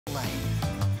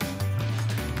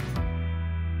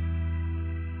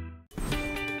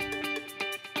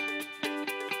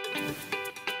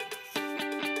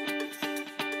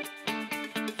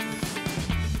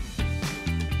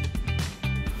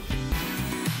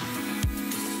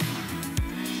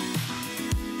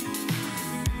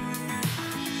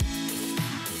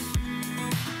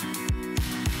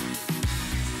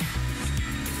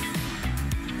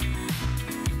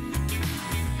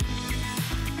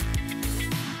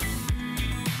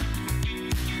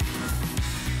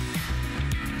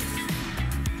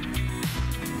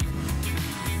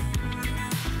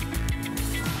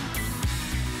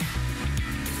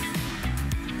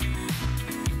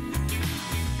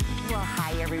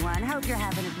everyone. Hope you're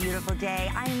having a beautiful day.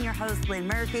 I am your host, Lynn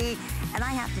Murphy, and I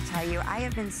have to tell you, I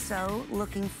have been so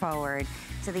looking forward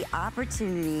to the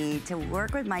opportunity to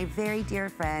work with my very dear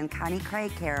friend, Connie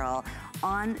Craig Carroll,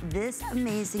 on this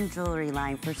amazing jewelry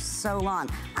line for so long.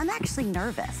 I'm actually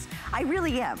nervous. I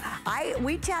really am.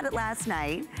 We chatted last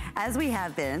night, as we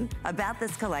have been, about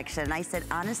this collection. I said,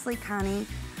 honestly, Connie,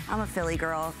 I'm a Philly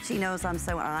girl. She knows I'm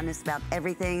so honest about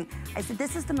everything. I said,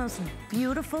 this is the most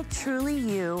beautiful, truly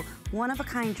you,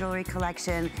 one-of-a-kind jewelry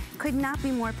collection. Could not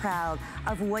be more proud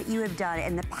of what you have done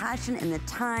and the passion and the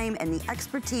time and the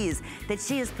expertise that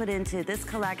she has put into this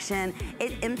collection.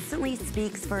 It instantly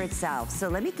speaks for itself. So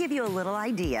let me give you a little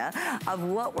idea of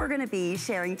what we're gonna be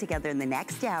sharing together in the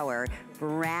next hour,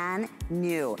 brand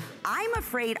new. I'm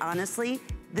afraid, honestly,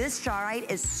 this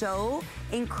charoite is so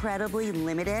incredibly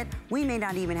limited, we may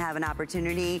not even have an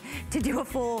opportunity to do a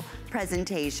full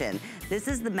presentation. This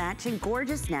is the matching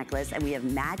gorgeous necklace, and we have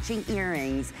matching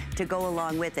earrings to go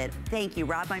along with it. Thank you,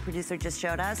 Rob, my producer, just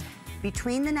showed us.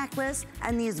 Between the necklace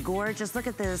and these gorgeous, look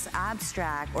at this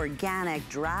abstract, organic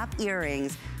drop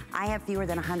earrings, I have fewer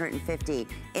than 150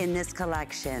 in this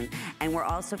collection. And we're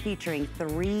also featuring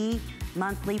 3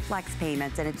 monthly flex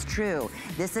payments, and it's true.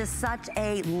 This is such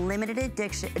a limited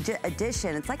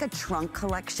edition. It's like a trunk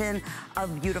collection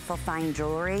of beautiful fine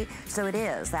jewelry. So it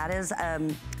is. That is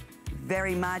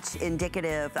very much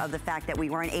indicative of the fact that we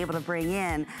weren't able to bring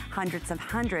in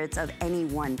hundreds of any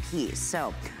one piece.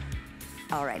 So,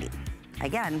 alrighty.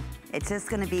 Again, it's just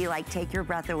gonna be like take your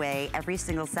breath away every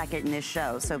single second in this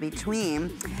show. So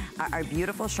between our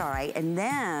beautiful charoite and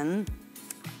then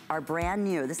our brand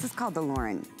new, this is called the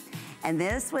Lauren. And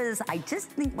this was, I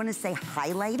just want to say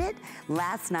highlighted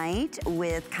last night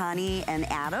with Connie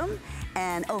and Adam,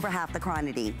 and over half the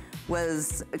quantity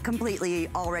was completely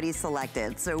already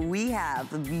selected. So we have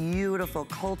the beautiful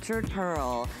cultured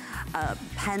pearl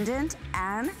pendant,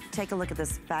 and take a look at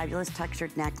this fabulous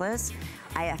textured necklace.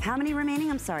 I have how many remaining?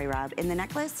 I'm sorry, Rob, in the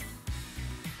necklace?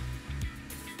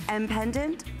 And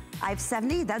pendant, I have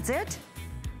 70, that's it?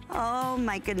 Oh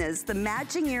my goodness, the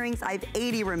matching earrings, I have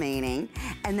 80 remaining.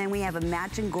 And then we have a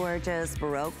matching gorgeous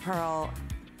Baroque pearl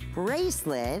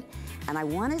bracelet, and I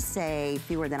wanna say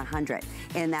fewer than 100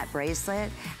 in that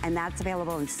bracelet, and that's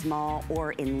available in small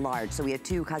or in large. So we have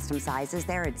 2 custom sizes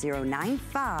there at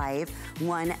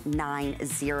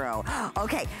 095190.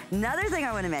 Okay, another thing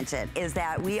I wanna mention is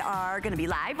that we are gonna be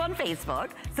live on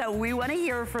Facebook, so we wanna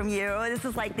hear from you. This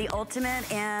is like the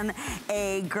ultimate in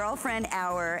a girlfriend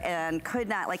hour, and could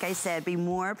not, like I said, be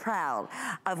more proud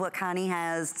of what Connie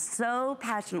has so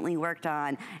passionately worked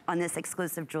on this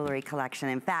exclusive jewelry collection.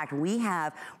 In fact, we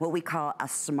have what we call a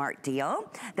smart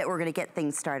deal that we're gonna get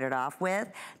things started off with.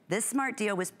 This smart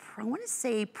deal was, I wanna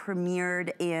say,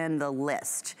 premiered in the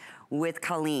list with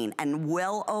Colleen, and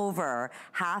well over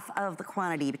half of the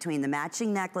quantity between the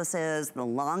matching necklaces, the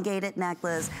elongated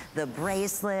necklace, the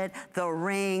bracelet, the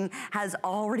ring has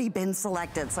already been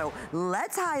selected. So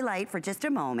let's highlight for just a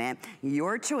moment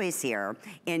your choice here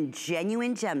in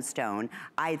genuine gemstone,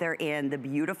 either in the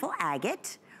beautiful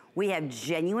agate, we have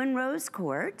genuine rose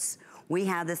quartz, we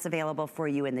have this available for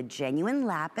you in the genuine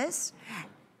lapis,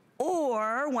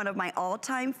 or one of my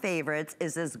all-time favorites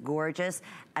is this gorgeous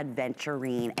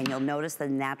aventurine. And you'll notice the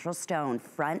natural stone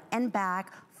front and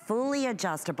back, fully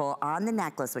adjustable on the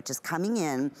necklace, which is coming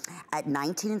in at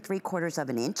 19 3/4 of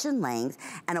an inch in length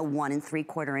and a 1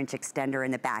 3/4 inch extender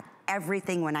in the back.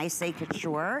 Everything, when I say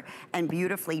couture and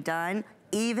beautifully done,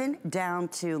 even down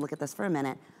to, look at this for a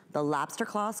minute, the lobster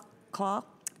claw clasp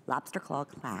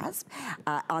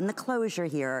on the closure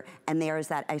here, and there's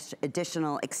that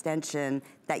additional extension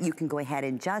that you can go ahead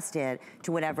and adjust it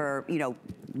to whatever, you know,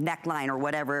 neckline or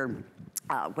whatever,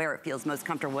 where it feels most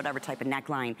comfortable, whatever type of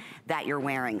neckline that you're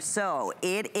wearing. So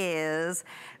it is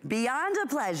beyond a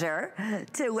pleasure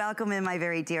to welcome in my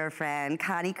very dear friend,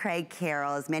 Connie Craig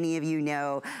Carroll. As many of you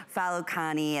know, follow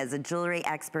Connie as a jewelry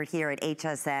expert here at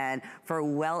HSN for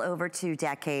well over 2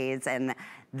 decades, and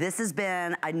this has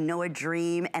been, I know, a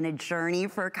dream and a journey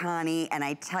for Connie. And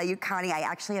I tell you, Connie, I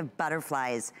actually have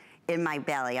butterflies in my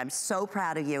belly. I'm so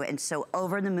proud of you and so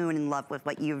over the moon in love with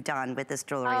what you've done with this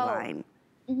jewelry line.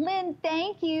 Lynn,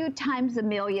 thank you times a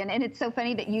million. And it's so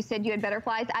funny that you said you had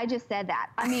butterflies. I just said that.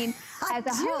 I mean, as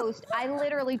a host, I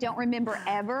literally don't remember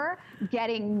ever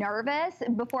getting nervous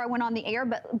before I went on the air,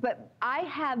 but I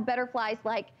have butterflies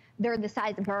like they're the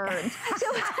size of birds. So,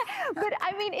 but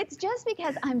I mean, it's just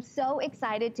because I'm so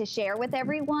excited to share with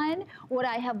everyone what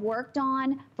I have worked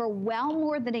on for well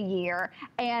more than a year.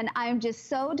 And I'm just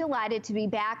so delighted to be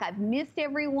back. I've missed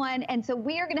everyone. And so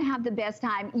we are going to have the best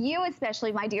time. You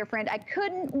especially, my dear friend. I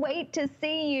couldn't wait to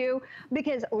see you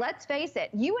because let's face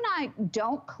it, you and I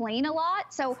don't clean a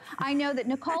lot. So I know that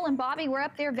Nicole and Bobby were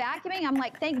up there vacuuming. I'm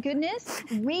like, thank goodness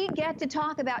we get to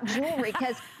talk about jewelry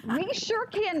because we sure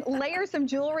can layer some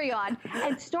jewelry on.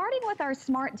 And starting with our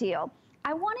smart deal,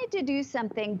 I wanted to do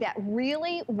something that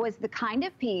really was the kind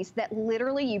of piece that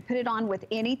literally you put it on with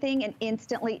anything and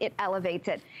instantly it elevates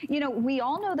it. You know, we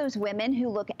all know those women who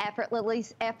look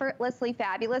effortlessly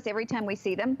fabulous every time we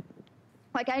see them.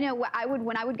 Like I know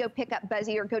when I would go pick up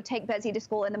Buzzy or go take Buzzy to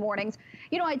school in the mornings,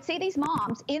 you know, I'd see these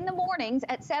moms in the mornings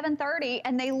at 7:30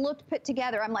 and they looked put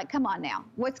together. I'm like, come on now,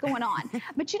 what's going on?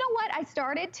 But you know what? I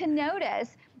started to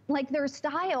notice like their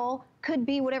style could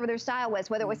be whatever their style was,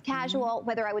 whether it was casual,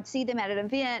 whether I would see them at an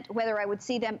event, whether I would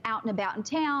see them out and about in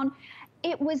town.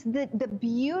 It was the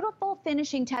beautiful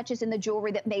finishing touches in the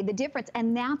jewelry that made the difference,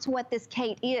 and that's what this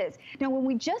Kate is. Now, when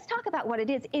we just talk about what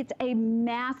it is, it's a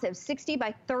massive 60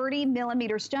 by 30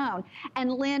 millimeter stone.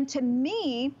 And Lynn, to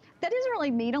me, that doesn't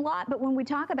really mean a lot, but when we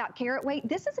talk about carat weight,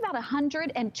 this is about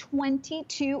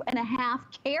 122.5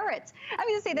 carats. I'm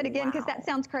going to say that again because that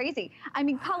sounds crazy. I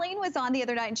mean, Colleen was on the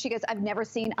other night and she goes, I've never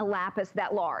seen a lapis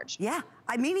that large. Yeah,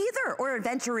 I mean either, or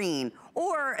aventurine,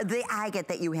 or the agate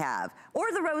that you have,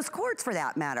 or the rose quartz for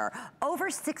that matter. Over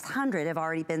 600 have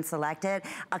already been selected.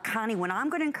 Connie, what I'm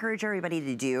going to encourage everybody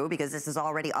to do, because this is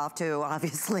already off to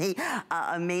obviously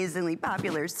amazingly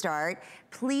popular start,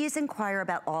 please inquire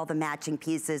about all the matching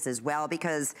pieces as well,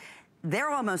 because they're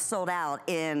almost sold out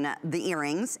in the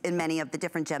earrings, in many of the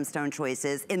different gemstone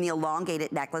choices, in the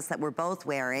elongated necklace that we're both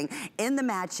wearing, in the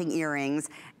matching earrings,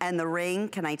 and the ring,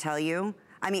 can I tell you?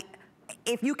 I mean,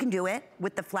 if you can do it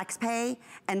with the flex pay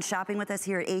and shopping with us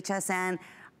here at HSN,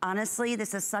 honestly,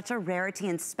 this is such a rarity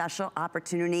and special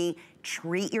opportunity.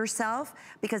 Treat yourself,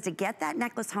 because to get that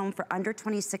necklace home for under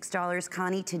 $26,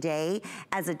 Connie, today,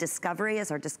 as a discovery,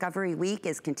 as our discovery week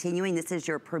is continuing, this is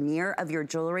your premiere of your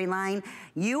jewelry line,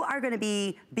 you are gonna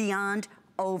be beyond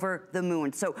over the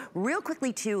moon. So real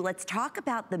quickly too, let's talk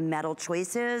about the metal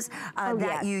choices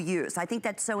that you use. I think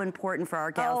that's so important for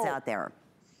our gals out there.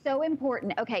 So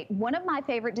important. Okay, one of my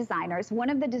favorite designers,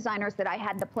 one of the designers that I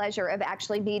had the pleasure of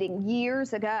actually meeting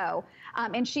years ago,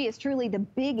 and she is truly the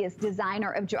biggest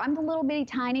designer of jewelry. I'm the little bitty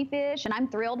tiny fish, and I'm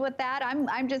thrilled with that.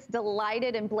 I'm just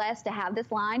delighted and blessed to have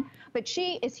this line, but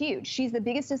she is huge. She's the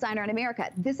biggest designer in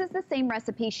America. This is the same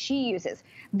recipe she uses.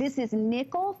 This is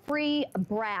nickel-free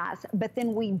brass, but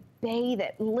then we bathe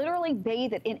it, literally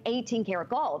bathe it in 18 karat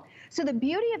gold. So the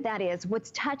beauty of that is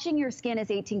what's touching your skin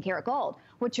is 18 karat gold.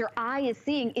 What your eye is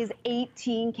seeing is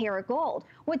 18 karat gold.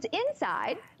 What's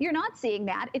inside, you're not seeing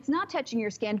that. It's not touching your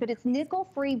skin, but it's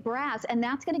nickel-free brass, and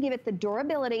that's gonna give it the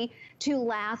durability to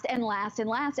last and last and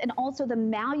last, and also the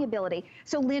malleability.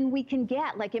 So Lynn, we can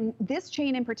get, like in this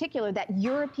chain in particular, that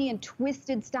European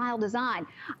twisted style design.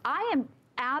 I am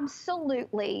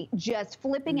absolutely just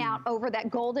flipping out over that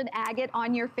golden agate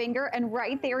on your finger and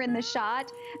right there in the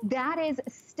shot. That is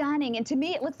stunning. And to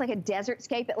me, it looks like a desert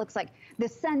scape. It looks like the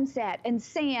sunset and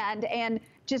sand and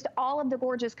just all of the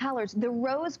gorgeous colors. The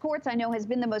rose quartz I know has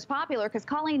been the most popular because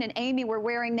Colleen and Amy were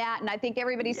wearing that, and I think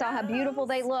everybody saw how beautiful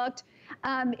they looked.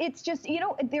 It's just, you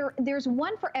know, there's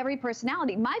one for every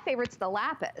personality. My favorite's the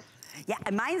lapis. Yeah,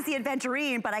 and mine's the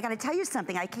aventurine, but I gotta tell you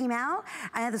something. I came out,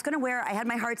 I was gonna wear, I had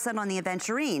my heart set on the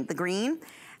aventurine, the green,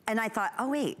 and I thought, oh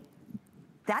wait,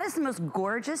 that is the most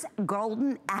gorgeous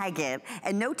golden agate,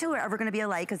 and no two are ever gonna be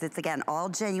alike because it's, again, all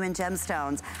genuine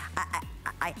gemstones.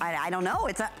 I don't know,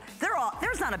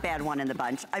 there's not a bad one in the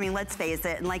bunch. I mean, let's face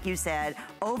it, and like you said,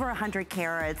 over 100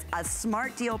 carats, a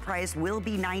smart deal price will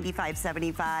be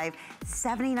 $95.75,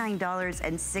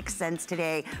 $79.06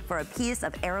 today for a piece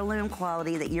of heirloom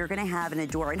quality that you're gonna have and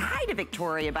adore. And hi to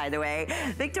Victoria, by the way.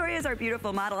 Victoria is our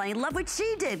beautiful model. I love what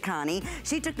she did, Connie.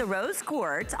 She took the rose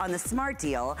quartz on the smart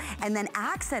deal and then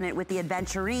accented with the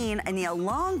aventurine and the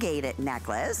elongated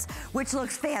necklace, which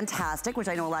looks fantastic, which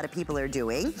I know a lot of people are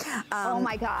doing. Oh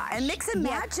my gosh. And mix and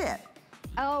match it.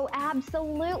 Oh,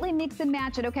 absolutely mix and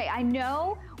match it. Okay, I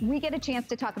know we get a chance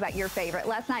to talk about your favorite.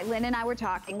 Last night, Lynn and I were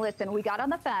talking. Listen, we got on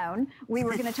the phone. We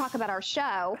were going to talk about our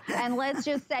show. And let's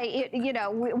just say, it, you know,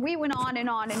 we went on and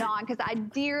on and on because I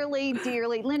dearly,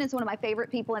 dearly, Lynn is one of my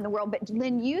favorite people in the world. But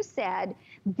Lynn, you said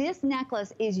this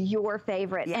necklace is your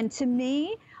favorite. Yeah. And to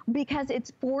me, because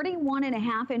it's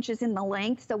 41.5 inches in the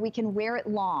length, so we can wear it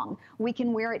long. We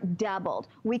can wear it doubled.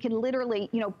 We can literally,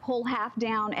 you know, pull half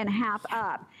down and half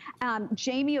up.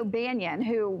 Jamie O'Banion,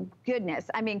 who, goodness,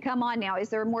 I mean, come on now, is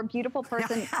there a more beautiful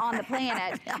person on the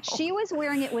planet? She was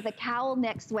wearing it with a cowl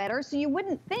neck sweater, so you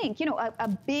wouldn't think, you know, a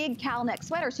big cowl neck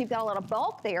sweater, so you've got a lot of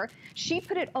bulk there. She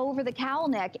put it over the cowl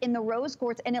neck in the rose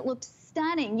quartz, and it looked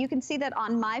stunning. You can see that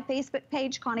on my Facebook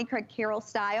page, Connie Craig Carroll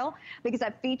Style, because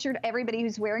I've featured everybody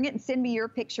who's wearing it, and send me your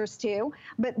pictures too.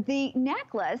 But the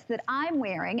necklace that I'm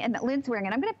wearing and that Lynn's wearing,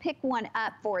 and I'm going to pick one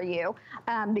up for you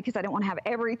because I don't want to have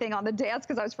everything on the desk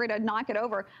because I was afraid I'd knock it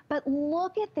over. But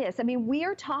look at this. I mean, we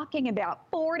are talking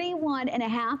about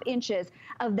 41.5 inches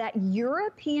of that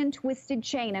European twisted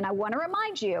chain. And I want to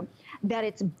remind you that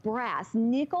it's brass,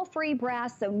 nickel-free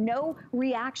brass, so no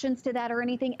reactions to that or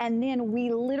anything. And then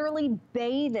we literally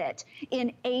bathe it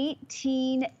in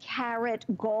 18 karat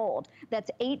gold.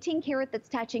 That's 18 karat that's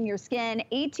touching your skin,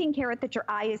 18 karat that your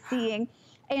eye is seeing.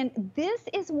 And this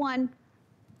is one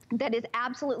that is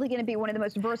absolutely going to be one of the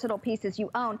most versatile pieces you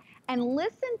own. And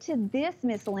listen to this,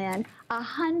 Miss Lynn,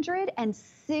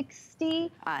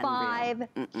 165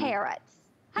 carats.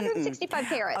 165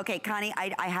 carats. Okay, Connie,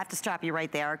 I have to stop you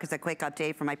right there because a quick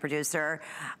update from my producer.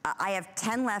 I have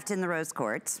 10 left in the rose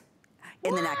quartz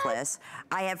in the necklace.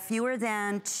 I have fewer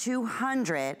than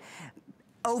 200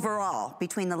 overall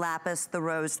between the lapis, the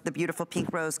rose, the beautiful pink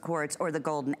rose quartz, or the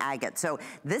golden agate. So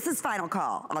this is final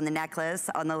call on the necklace,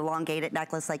 on the elongated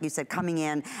necklace, like you said, coming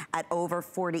in at over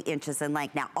 40 inches in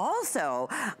length. Now also,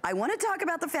 I want to talk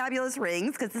about the fabulous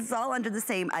rings because this is all under the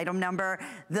same item number.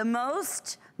 The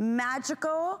most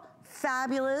magical,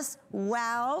 fabulous,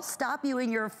 wow, stop you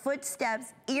in your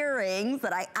footsteps earrings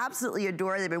that I absolutely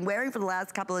adore. They've been wearing for the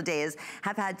last couple of days,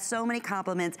 have had so many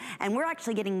compliments, and we're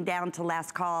actually getting down to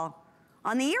last call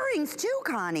on the earrings too,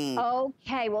 Connie.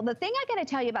 Okay, well, the thing I gotta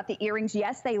tell you about the earrings,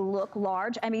 yes, they look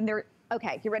large. I mean, they're,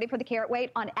 okay, you ready for the carat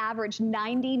weight? On average,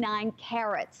 99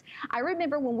 carats. I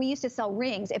remember when we used to sell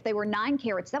rings, if they were 9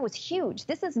 carats, that was huge.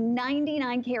 This is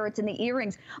 99 carats in the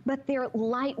earrings, but they're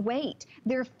lightweight,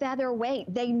 they're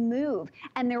featherweight, they move,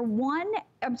 and they're 2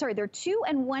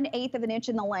 1/8 of an inch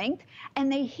in the length,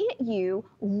 and they hit you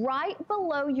right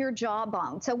below your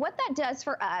jawbone. So what that does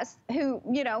for us, who,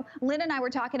 you know, Lynn and I were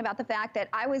talking about the fact that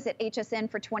I was at HSN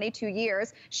for 22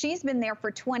 years. She's been there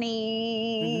for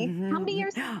 20, how many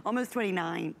years? Almost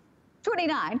 29.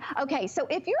 29. Okay, so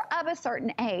if you're of a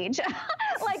certain age,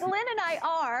 like Lynn and I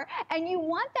are, and you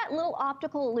want that little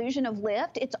optical illusion of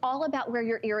lift, it's all about where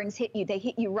your earrings hit you. They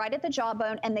hit you right at the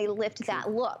jawbone and they lift that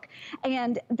look.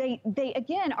 And they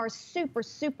again are super,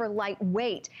 super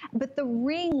lightweight. But the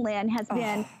ring, Lynn, has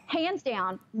been hands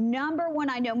down #1,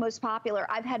 I know, most popular.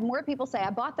 I've had more people say, I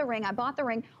bought the ring, I bought the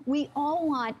ring. We all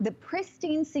want the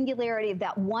pristine singularity of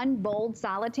that one bold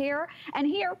solitaire. And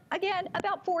here, again,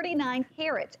 about 49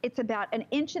 carats. It's about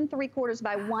 1 3/4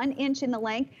 by 1 inch in the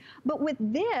length. But with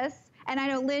this, and I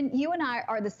know, Lynn, you and I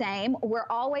are the same. We're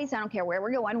always, I don't care where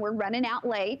we're going, we're running out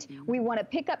late. We want to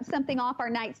pick up something off our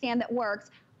nightstand that works.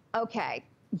 Okay.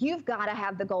 You've got to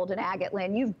have the golden agate,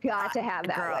 Lynn. You've got to have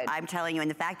that girl, one. I'm telling you,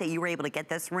 and the fact that you were able to get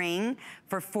this ring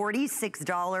for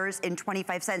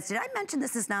 $46.25. Did I mention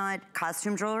this is not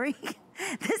costume jewelry?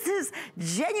 This is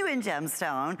genuine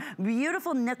gemstone,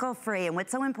 beautiful nickel-free. And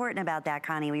what's so important about that,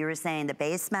 Connie, we were saying the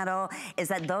base metal is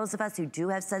that those of us who do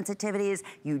have sensitivities,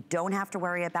 you don't have to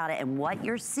worry about it. And what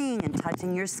you're seeing and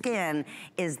touching your skin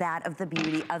is that of the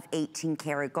beauty of 18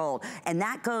 karat gold. And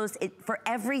that goes for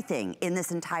everything in this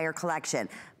entire collection.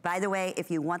 By the way, if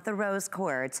you want the rose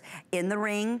quartz in the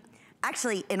ring,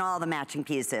 actually in all the matching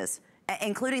pieces,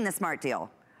 including the Smart Deal,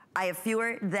 I have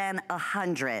fewer than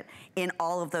 100 in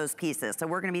all of those pieces. So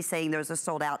we're gonna be saying those are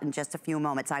sold out in just a few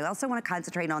moments. I also wanna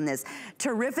concentrate on this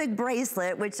terrific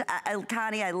bracelet, which,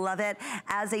 Connie, I love it.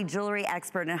 As a jewelry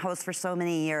expert and host for so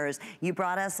many years, you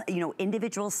brought us, you know,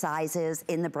 individual sizes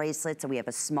in the bracelet. So we have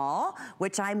a small,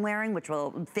 which I'm wearing, which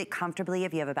will fit comfortably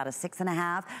if you have about a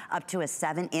 6.5 up to a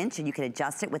 7 inch, and you can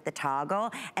adjust it with the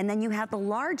toggle. And then you have the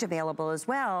large available as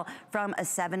well, from a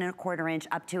 7 1/4 inch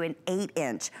up to an 8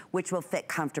 inch, which will fit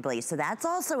comfortably comfortably. So that's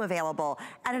also available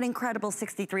at an incredible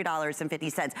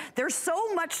 $63.50. There's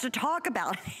so much to talk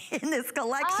about in this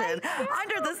collection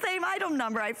under the same item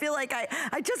number. I feel like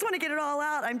I just want to get it all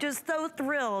out. I'm just so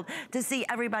thrilled to see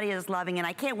everybody is loving it.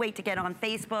 I can't wait to get on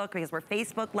Facebook because we're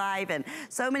Facebook Live, and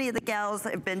so many of the gals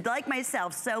have been, like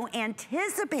myself, so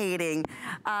anticipating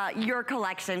your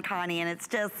collection, Connie, and it's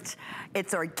just,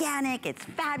 it's organic, it's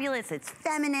fabulous, it's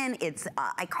feminine, it's,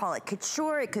 I call it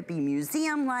couture, it could be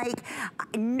museum-like.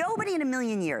 Nobody in a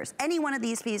million years, any one of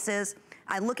these pieces,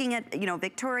 I'm looking at, you know,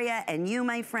 Victoria and you,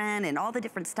 my friend, and all the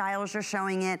different styles you're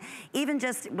showing it, even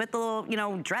just with the little, you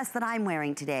know, dress that I'm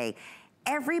wearing today.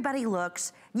 Everybody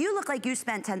looks, you look like you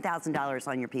spent $10,000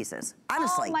 on your pieces,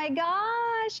 honestly. Oh my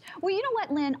gosh. Well, you know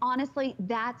what, Lynn, honestly,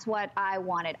 that's what I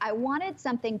wanted. I wanted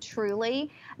something truly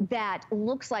that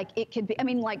looks like it could be, I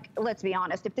mean, like, let's be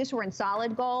honest, if this were in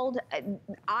solid gold,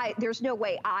 there's no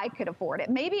way I could afford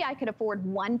it. Maybe I could afford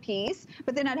one piece,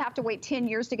 but then I'd have to wait 10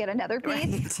 years to get another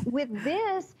piece. Right. With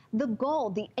this, the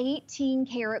gold, the 18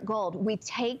 karat gold, we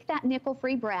take that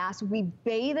nickel-free brass, we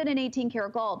bathe it in 18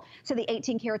 karat gold. So the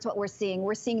 18 karat's what we're seeing.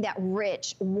 We're seeing that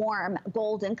rich, warm,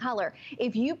 golden color.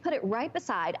 If you put it right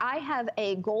beside, I have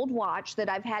a gold watch that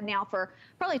I've had now for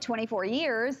probably 24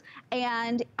 years,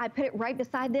 and I put it right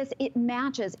beside this, it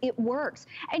matches, it works.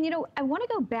 And you know, I wanna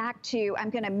go back to, I'm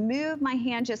gonna move my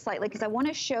hand just slightly because I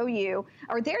wanna show you,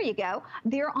 or there you go,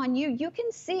 there on you, you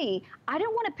can see, I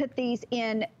don't wanna put these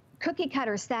in cookie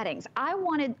cutter settings. I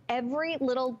wanted every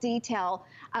little detail,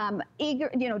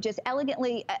 just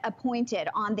elegantly appointed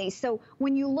on these. So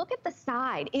when you look at the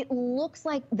side, it looks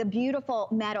like the beautiful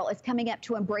metal is coming up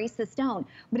to embrace the stone,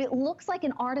 but it looks like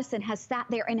an artisan has sat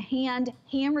there and hand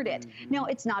hammered it. Now,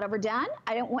 it's not overdone.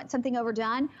 I don't want something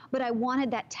overdone, but I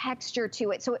wanted that texture to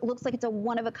it. So it looks like it's a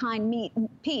one-of-a-kind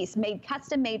piece made,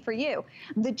 custom made for you.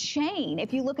 The chain,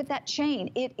 if you look at that chain,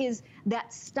 it is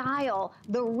that style,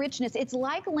 the richness. It's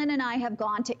like Lynn and I have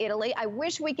gone to Italy. I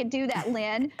wish we could do that,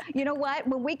 Lynn. You know what?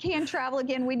 When we can travel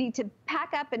again, we need to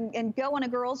pack up and go on a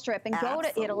girls' trip and go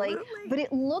to Italy. But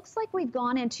it looks like we've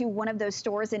gone into one of those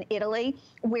stores in Italy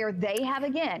where they have,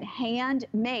 again,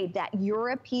 handmade that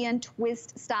European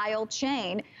twist style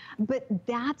chain. But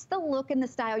that's the look and the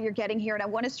style you're getting here. And I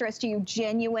want to stress to you,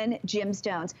 genuine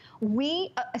gemstones.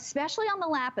 We, especially on the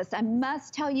lapis, I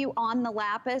must tell you, on the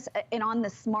lapis and on the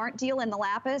smart deal in the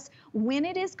lapis, when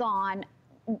it is gone,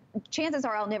 chances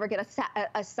are I'll never get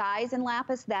a size in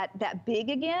lapis that big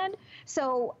again.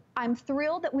 So I'm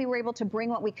thrilled that we were able to bring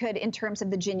what we could in terms of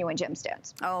the genuine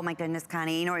gemstones. Oh my goodness,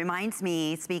 Connie. You know, it reminds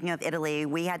me, speaking of Italy,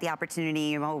 we had the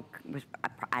opportunity,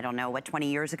 I don't know, what, 20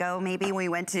 years ago maybe, we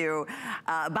went to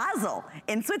Basel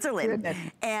in Switzerland. Goodness.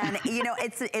 And, you know,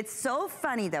 it's so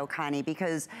funny though, Connie,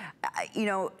 because, you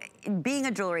know, being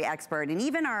a jewelry expert, and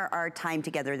even our time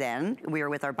together then, we were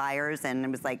with our buyers, and it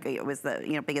was the,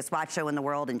 you know, biggest watch show in the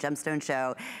world and gemstone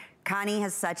show. Connie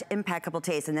has such impeccable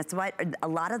taste, and that's what a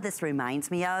lot of this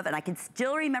reminds me of. And I can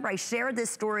still remember, I shared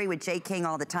this story with Jay King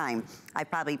all the time.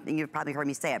 You've probably heard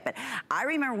me say it, but I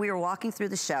remember we were walking through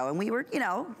the show, and we were, you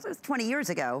know, it was 20 years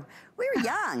ago. We were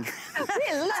young.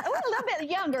 we're a little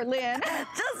bit younger, Lynn.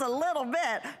 Just a little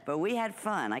bit, but we had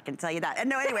fun, I can tell you that. And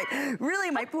no, anyway, really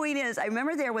my point is, I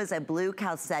remember there was a blue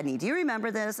chalcedony. Do you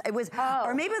remember this? It was,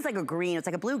 or maybe it was like a green, it's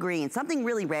like a blue-green, something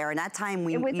really rare, and that time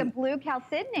we— It was a blue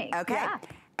chalcedony. Okay. Yeah.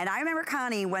 And I remember,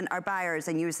 Connie, when our buyers,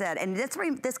 and you said, and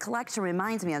this collection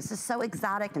reminds me of, it's just so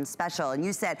exotic and special, and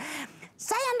you said,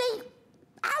 Sandy,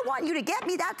 I want you to get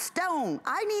me that stone.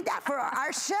 I need that for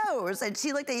our shows. And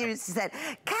she looked at you and she said,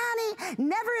 Connie,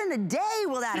 never in a day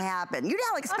will that happen. You know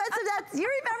how expensive that is? You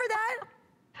remember that?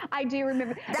 I do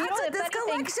remember. That's what this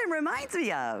collection reminds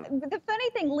me of. The funny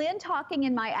thing, Lynn talking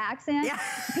in my accent,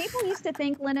 people used to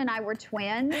think Lynn and I were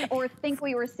twins, or think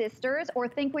we were sisters, or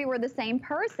think we were the same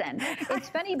person. It's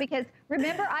funny because,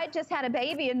 remember, I just had a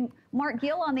baby, and Mark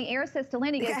Gill on the air says to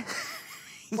Lynn, he goes,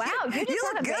 wow, you just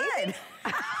had a baby?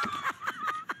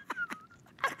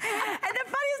 And the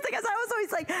funniest thing is, I was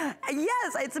always like,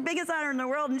 yes, it's the biggest honor in the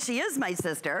world, and she is my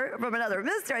sister from another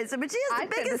mister. I said, but she has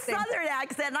the biggest Southern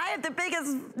accent, and I have the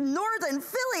biggest Northern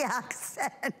Philly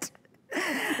accent.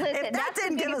 Listen, if that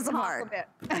didn't give us a heart.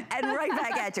 And right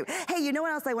back at you. Hey, you know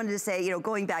what else I wanted to say? You know,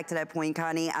 going back to that point,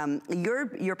 Connie,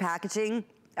 your packaging,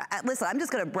 Listen, I'm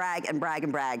just gonna brag and brag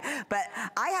and brag, but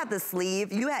I have the sleeve.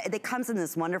 It comes in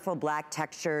this wonderful black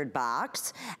textured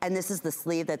box, and this is the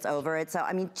sleeve that's over it. So,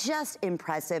 I mean, just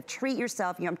impressive. Treat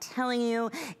yourself. I'm telling you,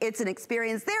 it's an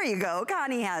experience. There you go.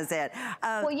 Connie has it.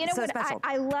 Well, you know so what?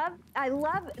 I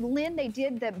love, Lynn, they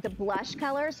did the blush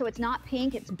color, so it's not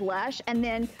pink, it's blush. And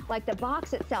then, like, the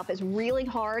box itself is really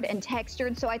hard and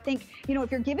textured. So I think, you know,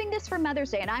 if you're giving this for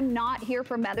Mother's Day, and I'm not here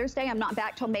for Mother's Day, I'm not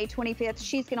back till May 25th,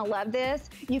 she's gonna love this.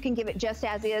 You can give it just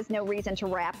as is, no reason to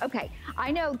wrap. Okay,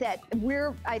 I know that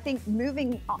we're, I think,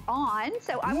 moving on,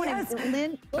 so I want to,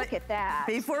 Lynn, look at that.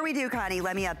 Before we do, Connie,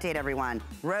 let me update everyone.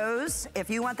 Rose, if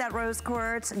you want that rose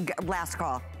quartz, last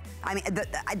call. I mean,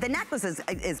 the necklace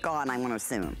is gone, I want to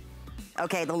assume.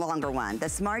 Okay, the longer one. The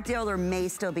Smart Deal, there may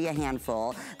still be a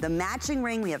handful. The matching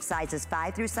ring, we have sizes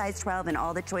 5 through size 12 and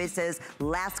all the choices.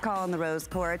 Last call on the rose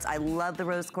quartz. I love the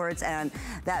rose quartz and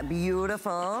that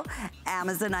beautiful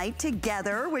Amazonite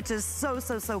together, which is so,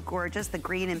 so, so gorgeous. The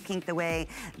green and pink, the way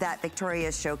that Victoria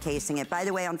is showcasing it. By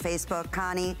the way, on Facebook,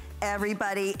 Connie,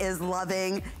 everybody is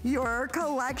loving your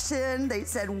collection. They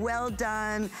said, well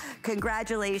done.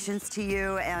 Congratulations to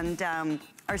you, and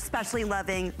are especially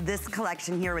loving this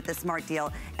collection here with the Smart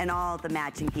Deal and all the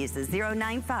matching pieces.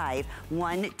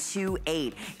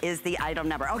 095128 is the item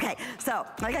number. Okay, so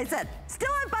like I said,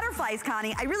 still have butterflies,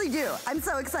 Connie. I really do. I'm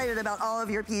so excited about all of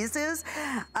your pieces.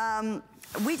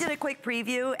 We did a quick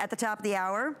preview at the top of the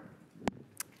hour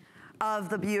of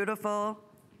the beautiful,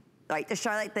 like the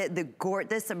Charlotte,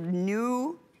 this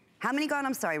new, how many gone?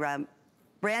 I'm sorry, Rob.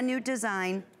 Brand new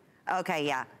design. Okay,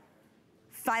 yeah.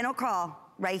 Final call.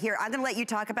 Right here. I'm gonna let you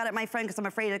talk about it, my friend, because I'm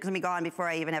afraid it's gonna be gone before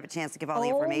I even have a chance to give all the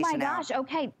information out. Oh my gosh,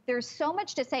 okay. There's so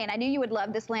much to say, and I knew you would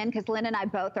love this, Lynn, because Lynn and I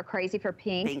both are crazy for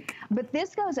pink. But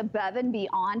this goes above and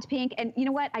beyond pink. And you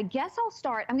know what? I guess I'm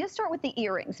gonna start with the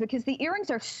earrings, because the earrings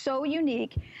are so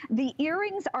unique. The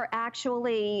earrings are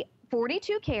actually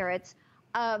 42 carats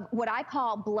of what I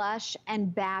call blush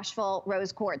and bashful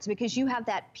rose quartz, because you have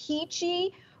that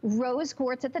peachy rose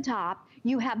quartz at the top,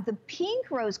 you have the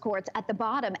pink rose quartz at the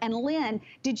bottom. And Lynn,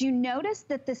 did you notice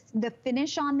that the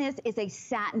finish on this is a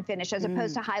satin finish as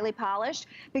opposed to highly polished?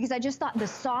 Because I just thought the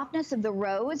softness of the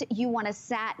rose, you want a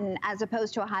satin as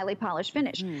opposed to a highly polished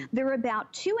finish. They're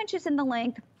about 2 inches in the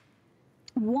length,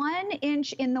 1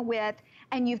 inch in the width,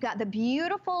 and you've got the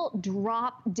beautiful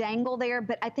drop dangle there.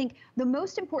 But I think the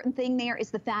most important thing there is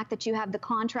the fact that you have the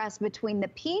contrast between the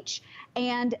peach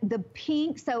and the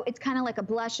pink. So it's kind of like a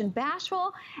blush and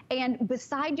bashful. And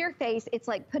beside your face, it's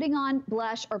like putting on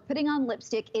blush or putting on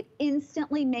lipstick. It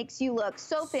instantly makes you look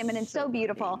so feminine, so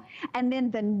beautiful. And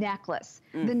then the necklace.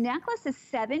 The necklace is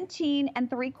 17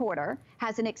 3/4,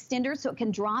 has an extender so it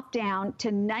can drop down to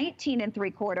 19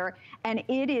 3/4, and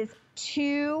it is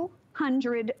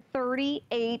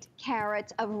 238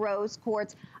 carats of rose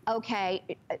quartz. Okay,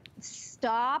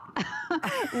 stop.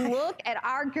 Look at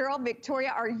our girl,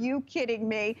 Victoria. Are you kidding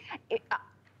me?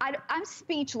 I'm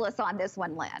speechless on this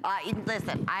one, Lynn.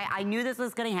 Listen, I knew this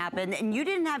was going to happen, and you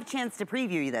didn't have a chance to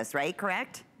preview this, right?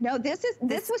 Correct? No, this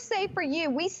was saved for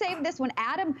you. We saved this one.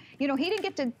 Adam, you know, he didn't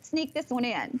get to sneak this one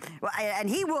in. Well, and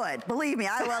he would. Believe me,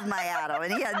 I love my Adam.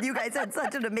 And you guys had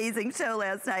such an amazing show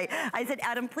last night. I said,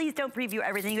 Adam, please don't preview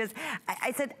everything. He goes,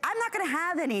 I said, I'm not going to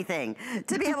have anything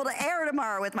to be able to air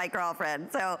tomorrow with my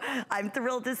girlfriend. So I'm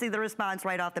thrilled to see the response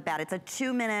right off the bat. It's a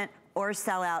 2-minute or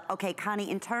sell out. Okay, Connie,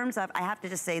 in terms of, I have to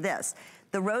just say this,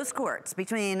 the rose quartz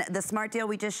between the Smart Deal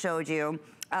we just showed you,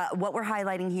 what we're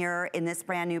highlighting here in this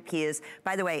brand new piece,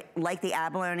 by the way, like the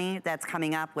abalone that's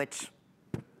coming up, which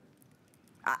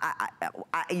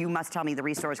you must tell me the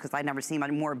resource, because I've never seen a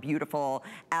more beautiful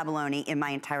abalone in my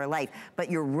entire life. But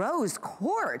your rose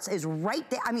quartz is right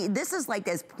there. I mean, this is like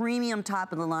as premium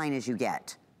top of the line as you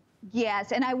get.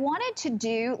 Yes, and I wanted to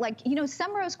do, like, you know,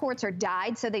 some rose quartz are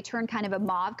dyed, so they turn kind of a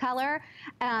mauve color.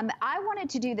 I wanted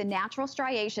to do the natural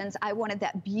striations. I wanted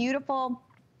that beautiful,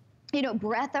 you know,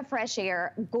 breath of fresh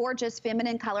air, gorgeous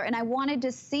feminine color. And I wanted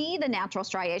to see the natural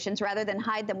striations rather than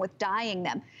hide them with dyeing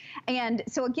them. And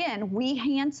so again, we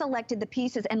hand selected the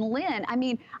pieces. And Lynn, I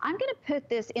mean, I'm going to put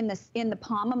this in the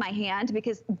palm of my hand,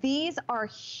 because these are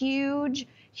huge,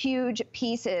 huge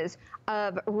pieces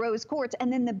of rose quartz.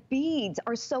 And then the beads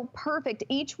are so perfect.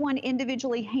 Each one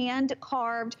individually hand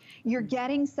carved. You're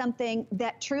getting something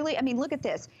that truly, I mean, look at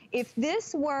this. If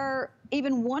this were,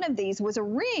 even one of these was a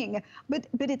ring, but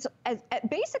it's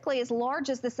basically as large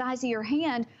as the size of your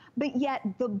hand, but yet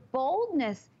the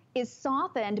boldness is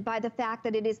softened by the fact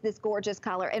that it is this gorgeous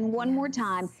color. And one more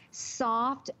time,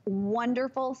 soft,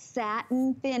 wonderful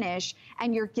satin finish,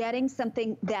 and you're getting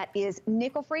something that is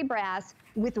nickel-free brass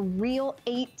with real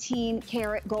 18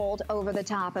 karat gold over the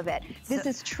top of it. This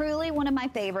is truly one of my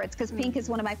favorites because pink is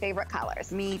one of my favorite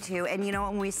colors. Me too. And you know,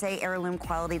 when we say heirloom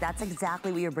quality, that's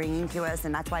exactly what you're bringing to us,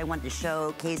 and that's why I wanted to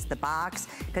showcase the box,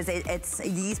 because it's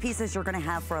these pieces you're going to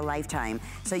have for a lifetime.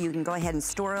 So you can go ahead and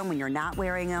store them when you're not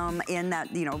wearing them in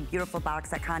that, you know, beautiful box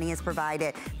that Connie has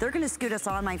provided. They're going to scoot us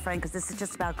on, my friend, because this is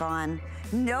just about gone.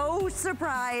 No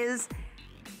surprise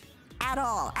at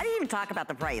all. I didn't even talk about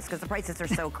the price because the prices are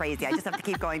so crazy. I just have to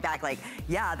keep going back like,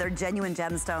 yeah, they're genuine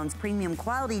gemstones, premium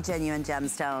quality genuine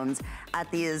gemstones at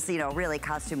these, you know, really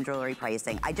costume jewelry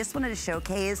pricing. I just wanted to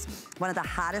showcase one of the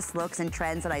hottest looks and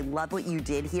trends, and I love what you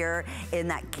did here in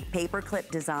that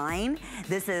paperclip design.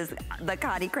 This is the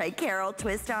Connie Craig Carroll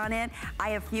twist on it. I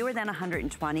have fewer than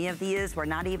 120 of these. We're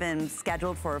not even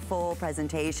scheduled for a full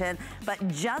presentation, but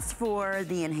just for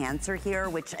the enhancer here,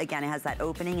 which again has that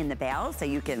opening in the bail, so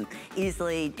you can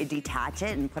easily detach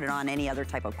it and put it on any other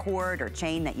type of cord or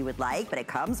chain that you would like, but it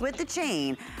comes with the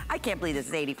chain. I can't believe this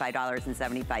is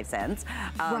 $85.75.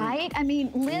 Right? I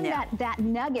mean, Lynn, no. that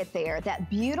nugget there, that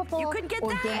beautiful you couldn't get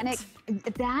organic,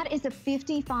 that is a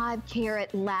 55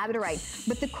 karat labradorite.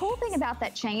 But the cool thing about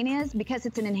that chain is, because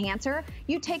it's an enhancer,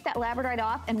 you take that labradorite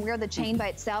off and wear the chain by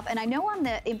itself. And I know on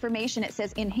the information it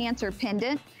says enhancer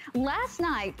pendant. Last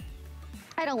night,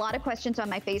 I had a lot of questions on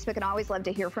my Facebook, and I always love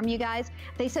to hear from you guys.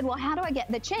 They said, well, how do I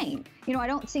get the chain? You know, I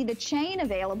don't see the chain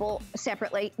available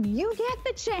separately. You get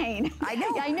the chain. I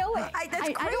know. I know it. That's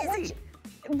crazy. I don't want you,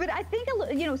 but I think,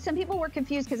 you know, some people were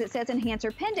confused because it says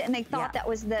enhancer pendant, and they thought that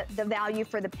was the value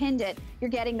for the pendant.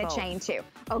 You're getting the chain too.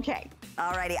 Okay.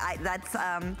 Alrighty, that's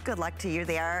good luck to you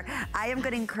there. I am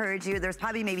going to encourage you. There's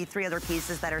probably maybe 3 other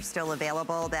pieces that are still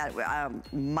available that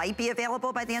might be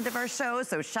available by the end of our show.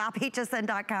 So shop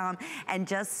hsn.com and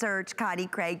just search Connie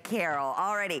Craig Carroll.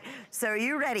 Alrighty, so are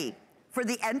you ready for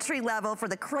the entry level, for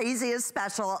the craziest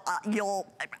special?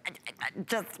 You'll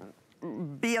just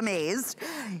be amazed.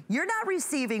 You're not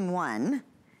receiving one,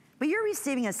 but you're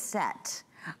receiving a set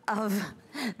of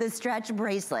the stretch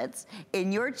bracelets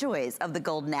in your choice of the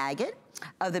golden agate,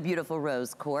 of the beautiful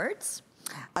rose quartz.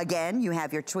 Again, you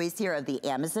have your choice here of the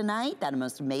amazonite, that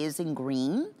most amazing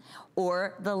green,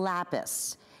 or the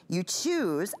lapis. You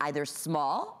choose either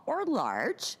small or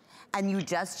large, and you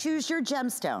just choose your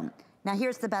gemstone. Now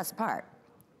here's the best part.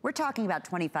 We're talking about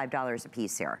 $25 a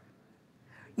piece here.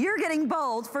 You're getting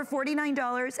bold for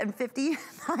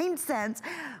 $49.59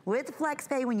 with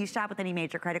FlexPay when you shop with any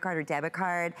major credit card or debit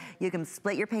card. You can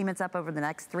split your payments up over the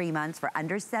next 3 months for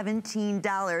under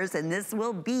 $17, and this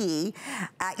will be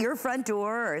at your front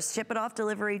door or ship it off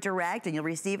delivery direct, and you'll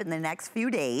receive it in the next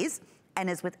few days. And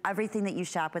as with everything that you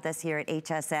shop with us here at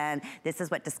HSN, this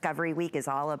is what Discovery Week is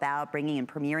all about, bringing and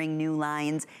premiering new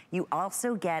lines. You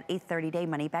also get a 30-day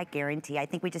money-back guarantee. I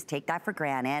think we just take that for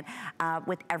granted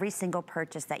with every single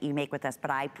purchase that you make with us.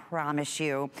 But I promise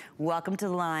you, welcome to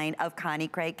the line of Connie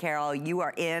Craig Carroll. You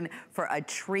are in for a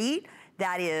treat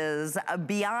that is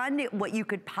beyond what you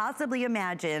could possibly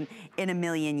imagine in a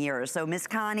million years. So Miss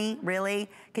Connie, really,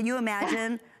 can you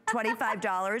imagine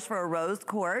 $25 for a rose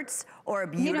quartz or a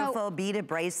beautiful beaded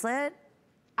bracelet?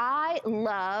 I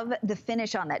love the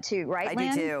finish on that too, right, Lynn?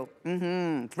 I do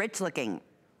too. Rich looking.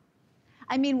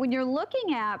 I mean, when you're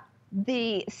looking at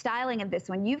the styling of this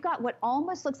one, you've got what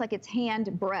almost looks like it's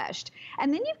hand brushed.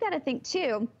 And then you've got to think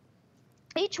too,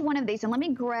 each one of these, and let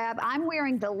me grab, I'm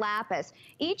wearing the lapis.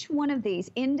 Each one of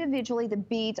these, individually, the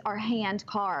beads are hand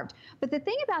carved. But the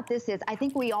thing about this is, I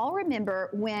think we all remember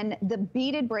when the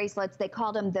beaded bracelets, they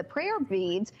called them the prayer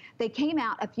beads, they came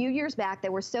out a few years back. They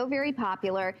were so very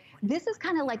popular. This is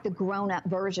kind of like the grown-up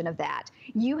version of that.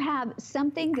 You have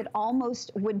something that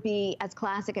almost would be as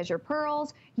classic as your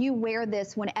pearls. You wear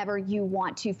this whenever you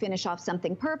want to finish off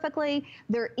something perfectly.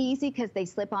 They're easy because they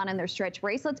slip on and they're stretch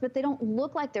bracelets, but they don't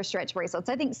look like they're stretch bracelets.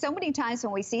 I think so many times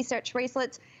when we see stretch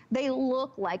bracelets, they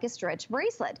look like a stretch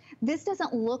bracelet. This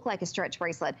doesn't look like a stretch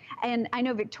bracelet. And I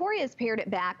know Victoria's paired it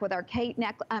back with our Kate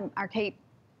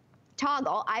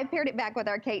toggle. I've paired it back with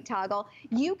our Kate toggle.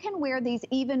 You can wear these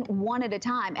even one at a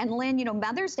time. And Lynn, you know,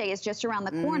 Mother's Day is just around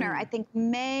the corner. I think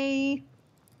May,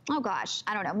 oh gosh,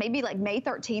 I don't know, maybe like May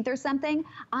 13th or something.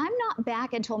 I'm not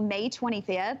back until May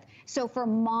 25th. So for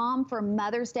Mom, for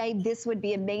Mother's Day, this would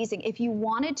be amazing. If you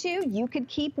wanted to, you could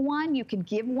keep one. You could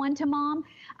give one to Mom.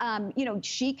 You know,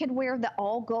 she could wear the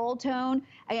all gold tone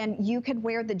and you could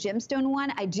wear the gemstone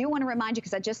one. I do want to remind you,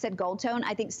 because I just said gold tone.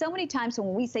 I think so many times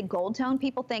when we say gold tone,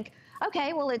 people think,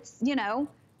 okay, well, it's, you know,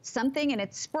 something and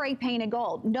it's spray painted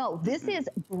gold. No, this is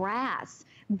brass.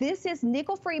 This is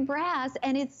nickel-free brass,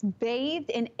 and it's bathed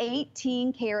in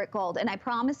 18 karat gold. And I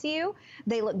promise you,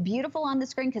 they look beautiful on the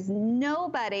screen because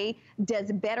nobody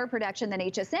does better production than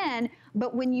HSN.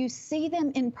 But when you see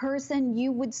them in person,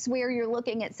 you would swear you're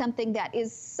looking at something that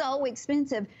is so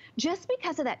expensive just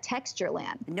because of that texture,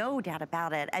 Lynn. No doubt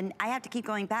about it. And I have to keep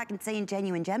going back and saying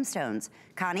genuine gemstones,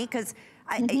 Connie, because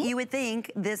you would think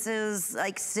this is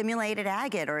like simulated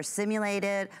agate or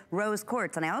simulated rose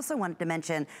quartz. And I also wanted to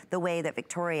mention the way that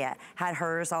Victoria had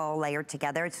hers all layered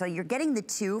together. So you're getting the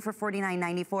two for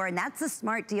 $49.94, and that's a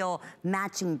smart deal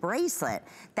matching bracelet.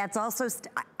 That's also,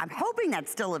 I'm hoping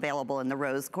that's still available in the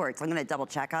rose quartz. I'm gonna double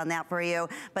check on that for you.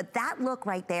 But that look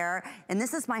right there, and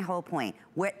this is my whole point,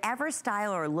 whatever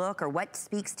style or look or what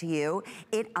speaks to you,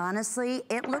 it honestly,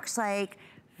 it looks like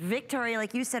Victoria,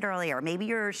 like you said earlier, maybe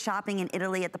you're shopping in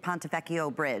Italy at the Ponte Vecchio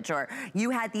Bridge, or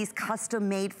you had these custom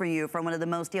made for you from one of the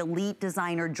most elite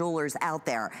designer jewelers out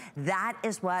there. That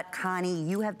is what, Connie,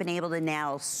 you have been able to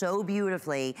nail so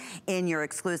beautifully in your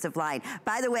exclusive line.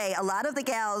 By the way, a lot of the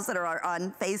gals that are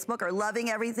on Facebook are loving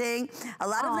everything. A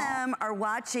lot of them are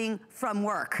watching from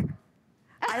work.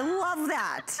 I love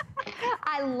that.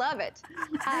 I love it.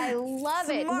 I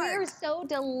love it. We're so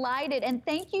delighted, and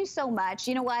thank you so much.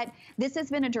 You know what? This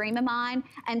has been a dream of mine,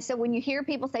 and so when you hear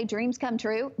people say dreams come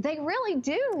true, they really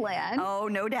do, Lynn. Oh,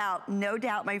 no doubt. No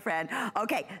doubt, my friend.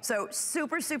 Okay, so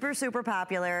super, super, super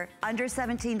popular. Under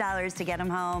 $17 to get them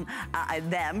home,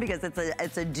 because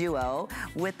it's a duo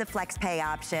with the flex pay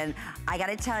option. I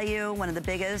gotta tell you, one of the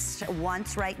biggest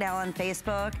wants right now on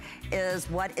Facebook is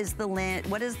what is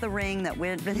the ring that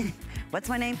we're what's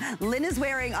my name? Lynn is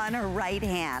wearing on her right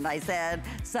hand. I said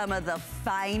some of the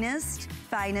finest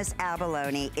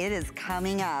abalone. It is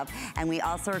coming up, and we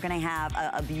also are gonna have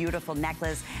a beautiful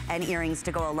necklace and earrings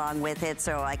to go along with it.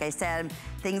 So like I said,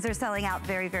 things are selling out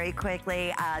very, very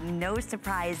quickly. No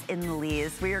surprise in the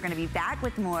least. We are gonna be back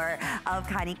with more of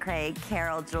Connie Craig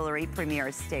Carroll Jewelry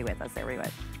Premiere. Stay with us,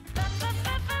 everyone.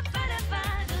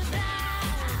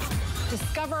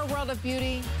 Discover a world of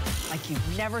beauty like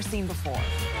you've never seen before.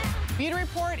 Beauty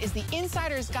Report is the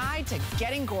insider's guide to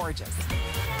getting gorgeous.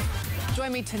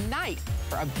 Join me tonight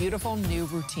for a beautiful new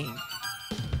routine.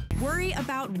 Worry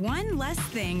about one less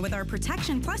thing with our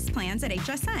Protection Plus plans at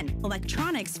HSN.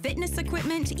 Electronics, fitness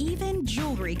equipment, even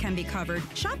jewelry can be covered.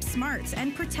 Shop smart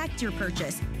and protect your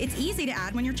purchase. It's easy to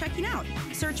add when you're checking out.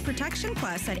 Search Protection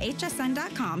Plus at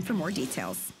hsn.com for more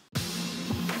details.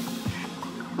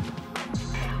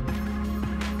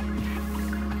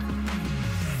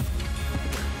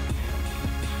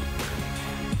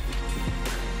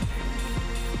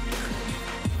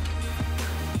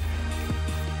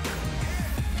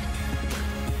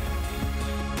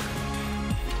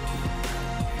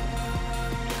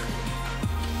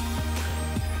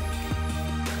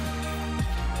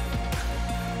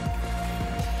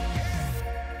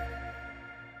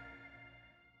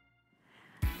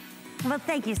 Well,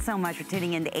 thank you so much for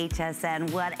tuning into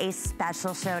HSN. What a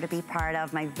special show to be part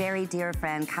of. My very dear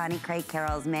friend, Connie Craig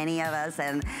Carroll, as many of us,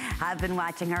 and I've been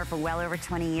watching her for well over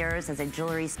 20 years as a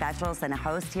jewelry specialist and a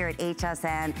host here at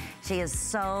HSN. She has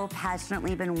so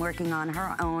passionately been working on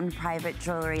her own private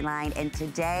jewelry line, and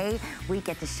today we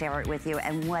get to share it with you,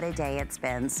 and what a day it's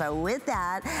been. So with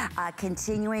that,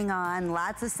 continuing on,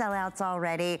 lots of sellouts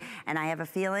already, and I have a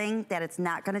feeling that it's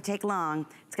not gonna take long.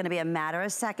 It's gonna be a matter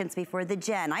of seconds before the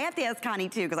Jen. I have to ask Connie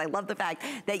too, because I love the fact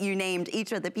that you named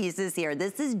each of the pieces here.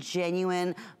 This is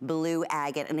genuine blue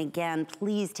agate. And again,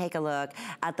 please take a look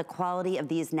at the quality of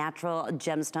these natural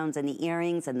gemstones and the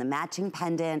earrings and the matching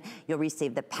pendant. You'll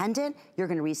receive the pendant. You're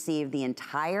gonna receive the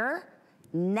entire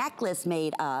necklace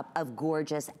made up of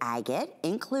gorgeous agate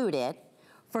included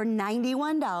for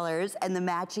 $91, and the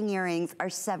matching earrings are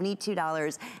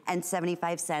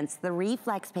 $72.75. The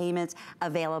reflex payments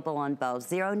available on both,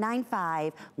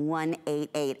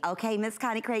 095188. Okay, Miss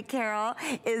Connie Craig Carroll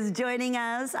is joining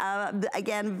us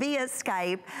again via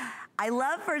Skype. I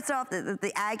love, first off,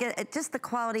 the agate, just the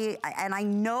quality, and I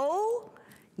know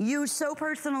you so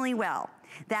personally well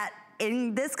that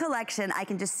in this collection, I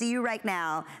can just see you right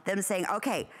now, them saying,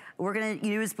 okay, we're gonna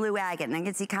use blue agate, and I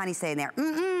can see Connie saying there,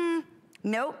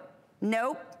 nope,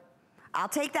 nope, I'll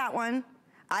take that one.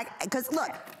 Because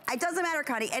look, It doesn't matter,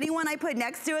 Connie. Anyone I put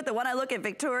next to it, the one I look at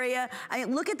Victoria, I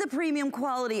mean, look at the premium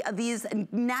quality of these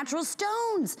natural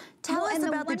stones. Tell us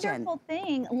about the gem. And the wonderful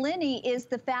thing, Lenny, is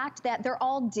the fact that they're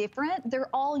all different. They're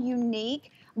all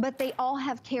unique, but they all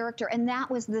have character, and that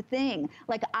was the thing.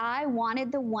 Like, I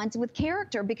wanted the ones with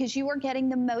character because you are getting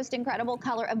the most incredible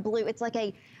color of blue.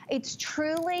 It's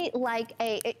truly like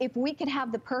if we could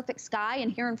have the perfect sky,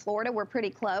 and here in Florida, we're pretty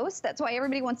close. That's why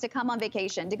everybody wants to come on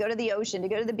vacation, to go to the ocean, to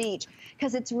go to the beach,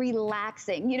 because it's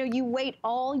relaxing. You know, you wait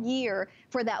all year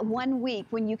for that 1 week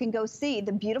when you can go see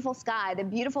the beautiful sky, the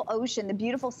beautiful ocean, the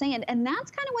beautiful sand, and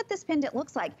that's kind of what this pendant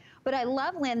looks like. But I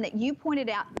love, Lynn, that you pointed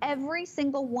out every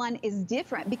single one is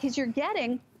different because you're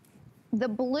getting the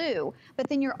blue, but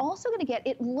then you're also going to get,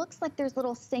 it looks like there's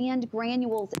little sand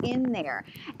granules in there.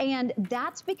 And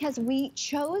that's because we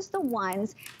chose the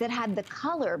ones that had the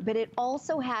color, but it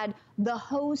also had the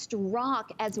host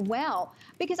rock as well,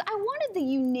 because I wanted the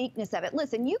uniqueness of it.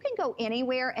 Listen, you can go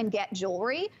anywhere and get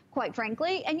jewelry, quite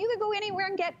frankly, and you can go anywhere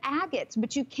and get agates,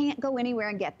 but you can't go anywhere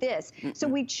and get this. So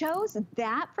we chose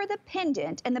that for the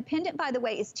pendant, and the pendant, by the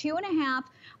way, is 2.5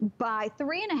 by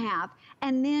 3.5.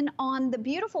 And then on the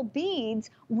beautiful beads,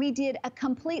 we did a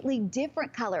completely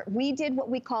different color. We did what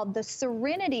we called the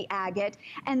Serenity agate,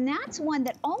 and that's one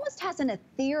that almost has an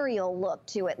ethereal look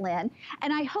to it, Lynn.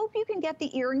 And I hope you can get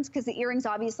the earrings, because the earrings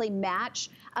obviously match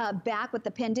back with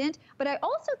the pendant, but I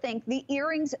also think the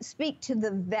earrings speak to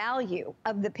the value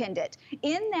of the pendant.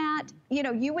 In that, you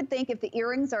know, you would think if the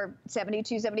earrings are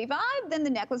 $72.75, then the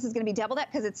necklace is going to be double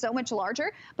that because it's so much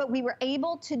larger, but we were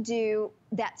able to do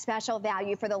that special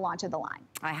value for the launch of the line.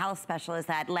 How special is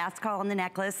that? Last call on the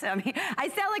necklace. I mean, I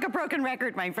sound like a broken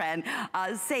record, my friend.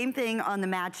 Same thing on the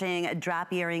matching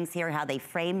drop earrings here, how they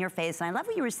frame your face. And I love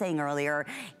what you were saying earlier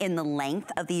in the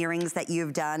length of the earrings that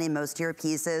you've done in most of your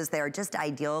pieces. They're just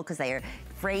ideal because they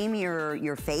frame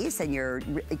your face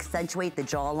and accentuate the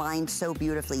jawline so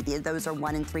beautifully. Those are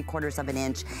 1 3/4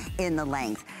 inch in the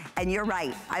length. And you're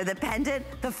right, the pendant,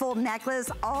 the full necklace,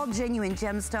 all genuine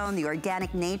gemstone, the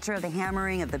organic nature of the hammering,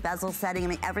 of the bezel setting. I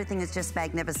mean, everything is just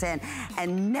magnificent.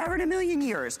 And never in a million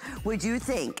years would you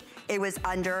think it was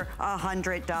under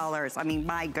 $100. I mean,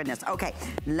 my goodness. Okay,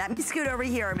 let me scoot over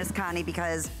here, Miss Connie,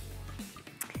 because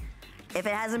if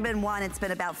it hasn't been one, it's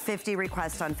been about 50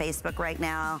 requests on Facebook right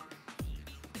now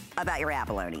about your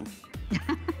abalone.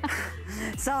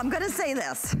 So I'm gonna say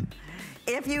this.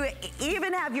 If you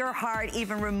even have your heart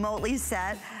even remotely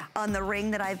set on the ring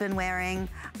that I've been wearing,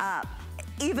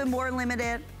 even more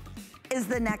limited is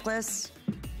the necklace,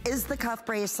 is the cuff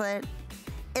bracelet,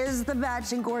 is the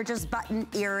matching gorgeous button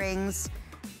earrings.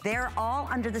 They're all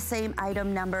under the same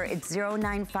item number. It's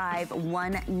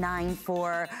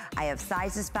 095194. I have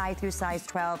sizes 5 through size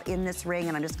 12 in this ring,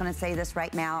 and I'm just gonna say this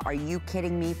right now. Are you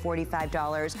kidding me?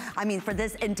 $45. I mean, for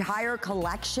this entire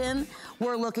collection,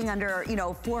 we're looking under, you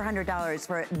know, $400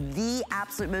 for the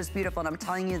absolute most beautiful, and I'm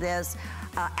telling you this,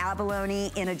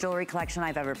 abalone in a jewelry collection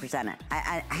I've ever presented,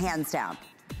 hands down.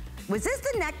 Was this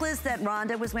the necklace that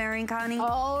Rhonda was wearing, Connie?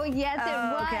 Oh, yes,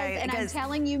 it was. Okay, and I'm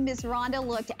telling you, Miss Rhonda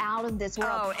looked out of this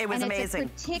world. Oh, it was amazing. It's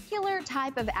a particular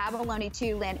type of abalone,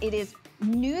 too, Lynn. It is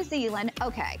New Zealand.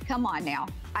 Okay, come on now.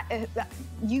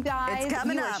 You guys,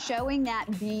 you are showing that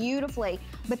beautifully.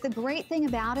 But the great thing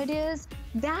about it is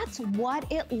that's what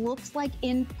it looks like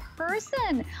in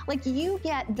person. Like, you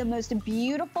get the most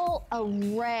beautiful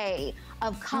array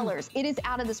of colors. It is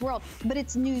out of this world. But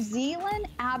it's New Zealand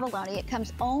abalone. It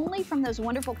comes only from those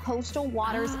wonderful coastal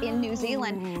waters in New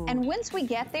Zealand. And once we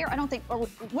get there,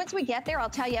 once we get there, I'll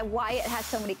tell you why it has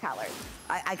so many colors.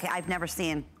 I've never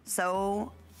seen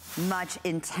so much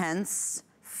intense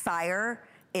fire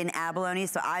in abalone,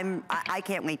 so I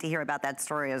can't wait to hear about that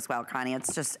story as well, Connie.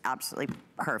 It's just absolutely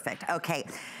perfect. Okay,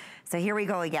 so here we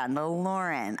go again, the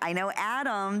Lauren. I know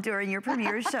Adam, during your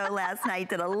premiere show last night,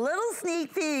 did a little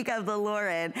sneak peek of the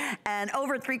Lauren, and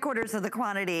over 3/4 of the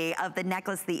quantity of the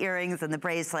necklace, the earrings, and the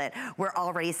bracelet were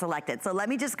already selected. So let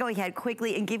me just go ahead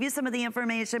quickly and give you some of the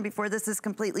information before this is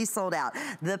completely sold out.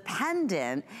 The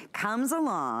pendant comes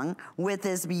along with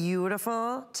this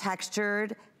beautiful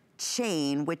textured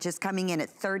chain, which is coming in at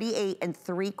 38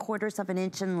 3/4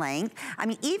 inch in length. I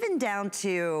mean, even down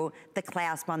to the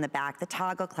clasp on the back, the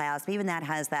toggle clasp, even that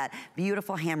has that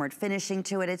beautiful hammered finishing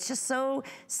to it. It's just so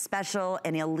special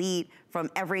and elite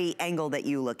from every angle that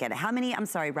you look at it. How many, I'm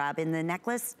sorry, Rob, in the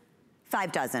necklace?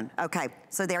 5 dozen. Okay,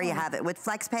 so there you have it. With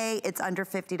FlexPay, it's under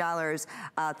 $50,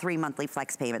 3 monthly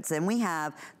flex payments. Then we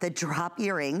have the drop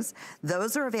earrings.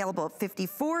 Those are available at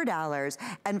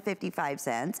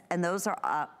 $54.55, and those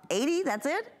are 80, that's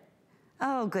it?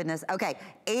 Oh goodness, okay,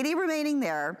 80 remaining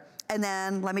there. And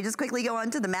then let me just quickly go on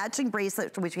to the matching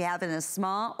bracelet, which we have in a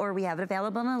small or we have it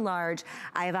available in a large.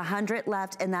 I have 100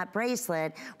 left in that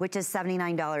bracelet, which is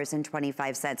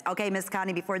 $79.25. Okay, Miss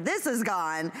Connie, before this is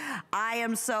gone, I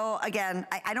am so, again,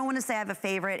 I don't want to say I have a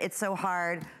favorite. It's so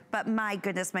hard. But my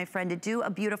goodness, my friend, to do a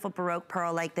beautiful Baroque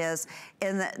pearl like this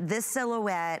in this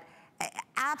silhouette,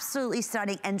 absolutely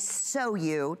stunning and so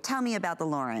you. Tell me about the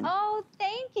Lauren. Oh,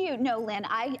 thank you. No, Lynn,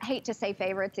 I hate to say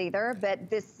favorites either, but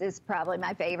this is probably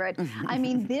my favorite. I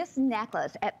mean, this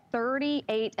necklace at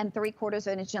 38 3/4 of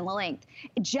an inch in length,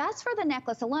 just for the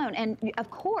necklace alone. And of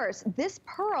course, this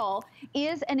pearl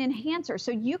is an enhancer.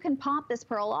 So you can pop this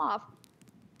pearl off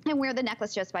and wear the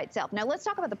necklace just by itself. Now let's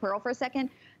talk about the pearl for a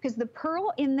second, because the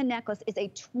pearl in the necklace is a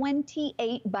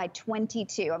 28 by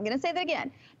 22. I'm gonna say that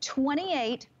again,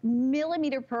 28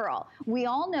 millimeter pearl. We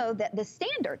all know that the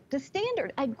standard,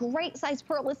 a great size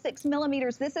pearl is 6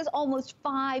 millimeters. This is almost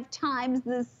 5 times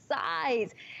the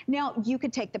size. Now you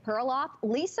could take the pearl off.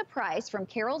 Lisa Price from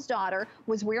Carol's daughter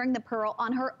was wearing the pearl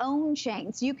on her own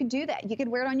chain. So you could do that. You could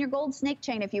wear it on your gold snake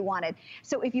chain if you wanted.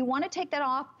 So if you wanna take that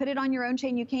off, put it on your own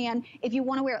chain, you can. If you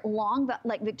wanna wear it long, but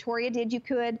like Victoria did, you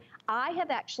could. I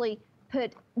have actually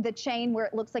put the chain where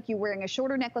it looks like you're wearing a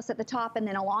shorter necklace at the top and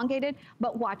then elongated,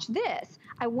 but watch this.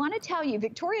 I want to tell you,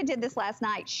 Victoria did this last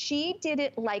night. She did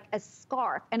it like a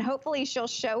scarf, and hopefully she'll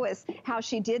show us how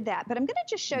she did that. But I'm going to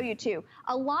just show you too.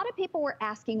 A lot of people were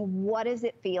asking, what does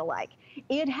it feel like?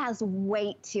 It has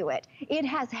weight to it. It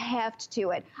has heft to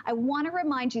it. I want to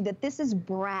remind you that this is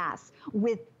brass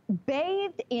with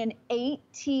bathed in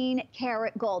 18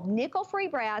 karat gold, nickel-free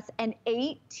brass and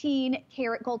 18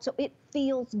 karat gold. So it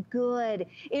feels good.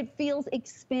 It feels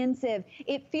expensive.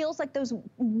 It feels like those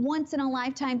once in a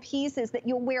lifetime pieces that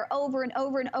you'll wear over and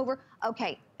over and over.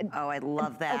 Okay. Oh, I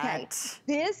love that. Okay.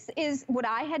 This is what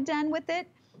I had done with it.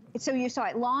 So you saw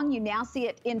it long, you now see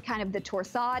it in kind of the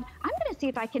torsade. I'm gonna see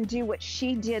if I can do what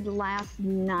she did last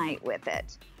night with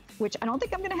it, which I don't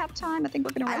think I'm gonna have time. I think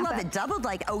we're gonna wrap up. I love it, doubled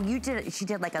like, oh, you did it, she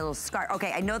did like a little scarf.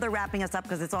 Okay, I know they're wrapping us up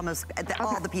because it's almost,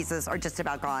 all the pieces are just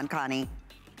about gone, Connie.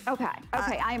 Okay,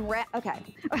 I am okay.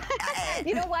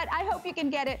 You know what, I hope you can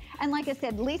get it. And like I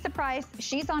said, Lisa Price,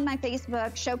 she's on my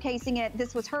Facebook showcasing it.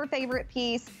 This was her favorite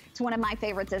piece. It's one of my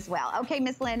favorites as well. Okay,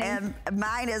 Miss Lynn. And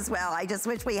mine as well. I just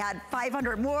wish we had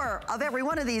 500 more of every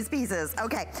one of these pieces.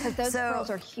 Okay. Because those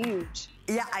pearls are huge.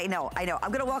 Yeah, I know.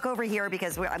 I'm gonna walk over here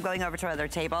because I'm going over to our other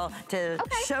table to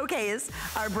showcase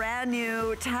our brand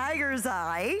new Tiger's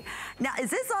Eye. Now, is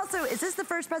this the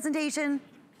first presentation?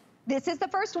 This is the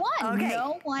first one. Okay.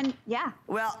 No one, yeah.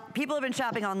 Well, people have been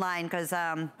shopping online because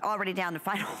already down to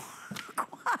final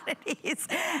quantities.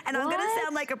 And I'm gonna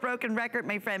sound like a broken record,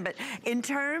 my friend, but in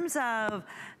terms of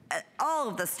all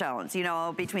of the stones, you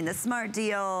know, between the Smart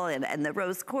Deal and the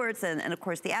rose quartz and of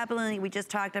course the abalone we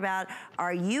just talked about,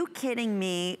 are you kidding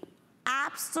me?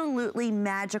 Absolutely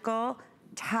magical.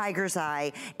 Tiger's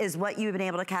Eye is what you've been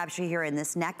able to capture here in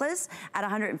this necklace at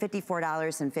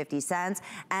 $154.50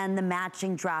 and the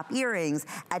matching drop earrings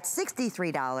at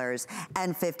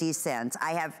 $63.50.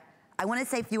 I want to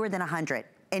say fewer than 100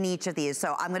 in each of these,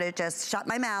 so I'm gonna just shut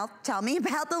my mouth. Tell me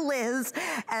about the Liz,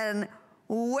 and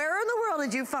where in the world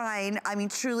did you find, I mean,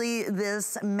 truly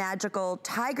this magical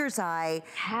Tiger's Eye?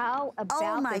 How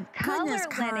about the color,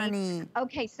 Lenny?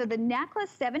 Okay, so the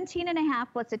necklace, 17.5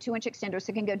 plus a 2-inch extender,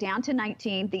 so it can go down to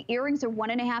 19. The earrings are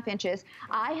 1.5 inches.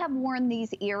 I have worn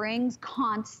these earrings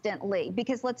constantly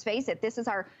because let's face it, this is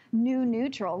our new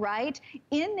neutral, right?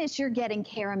 In this, you're getting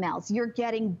caramels, you're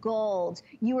getting gold,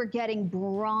 you are getting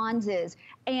bronzes.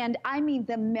 And I mean,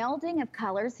 the melding of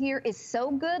colors here is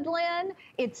so good, Lynn.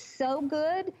 It's so good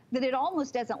that it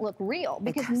almost doesn't look real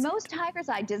because most Tiger's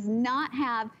Eye does not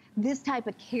have this type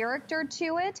of character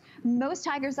to it. Most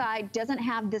Tiger's Eye doesn't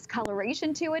have this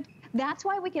coloration to it. That's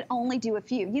why we can only do a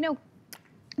few. You know,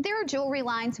 there are jewelry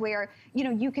lines where, you know,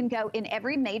 you can go in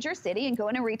every major city and go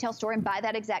in a retail store and buy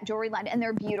that exact jewelry line, and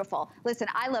they're beautiful. Listen,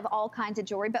 I love all kinds of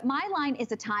jewelry, but my line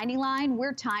is a tiny line.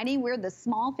 We're tiny. We're the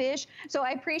small fish. So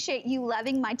I appreciate you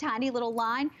loving my tiny little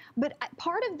line. But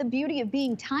part of the beauty of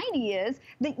being tiny is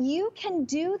that you can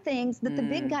do things that the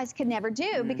big guys can never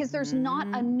do because there's not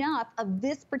enough of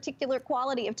this particular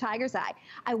quality of Tiger's Eye.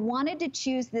 I wanted to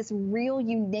choose this real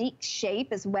unique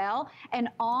shape as well. And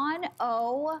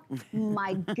oh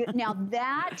my good. Now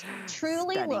that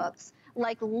truly looks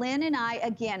like Lynn and I,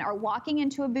 again, are walking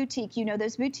into a boutique. You know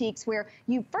those boutiques where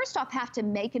you first off have to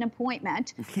make an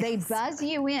appointment. Yes. They buzz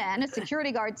you in, a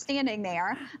security guard standing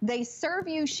there. They serve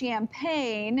you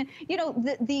champagne. You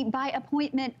know, the by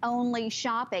appointment only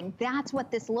shopping. That's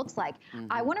what this looks like.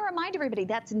 I want to remind everybody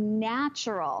that's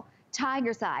natural.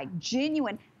 tiger's eye,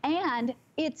 genuine, and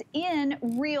it's in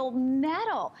real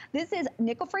metal. This is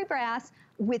nickel-free brass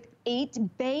with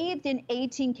bathed in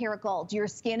 18 karat gold. Your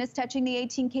skin is touching the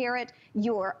 18 karat,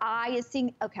 your eye is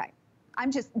seeing, okay. I'm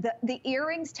just, the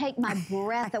earrings take my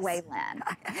breath away,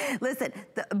 Lynn. Listen,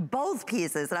 both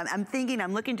pieces, and I'm thinking,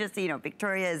 I'm looking just, you know,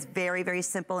 Victoria is very, very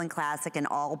simple and classic and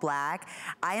all black.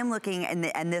 I am looking,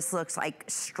 and this looks like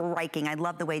striking. I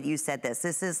love the way that you said this.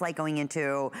 This is like going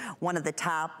into one of the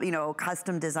top, you know,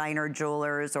 custom designer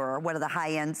jewelers or one of the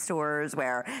high-end stores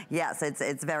where, yes,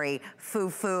 it's very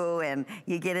foo-foo, and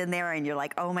you get in there and you're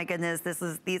like, oh my goodness,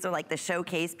 these are like the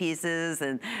showcase pieces,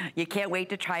 and you can't wait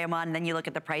to try them on, and then you look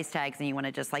at the price tags and you want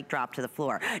to just like drop to the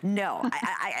floor. No,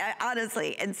 I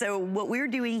honestly, and so what we're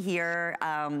doing here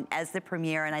as the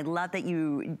premiere, and I love that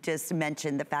you just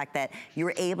mentioned the fact that you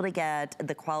were able to get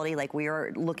the quality like we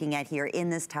are looking at here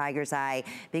in this tiger's eye,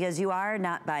 because you are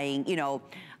not buying, you know,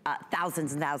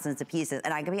 thousands and thousands of pieces.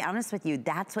 And I can be honest with you,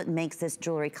 that's what makes this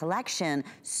jewelry collection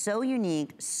so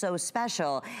unique, so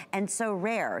special, and so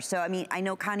rare. So, I mean, I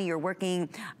know, Connie, you're working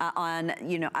on,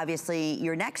 you know, obviously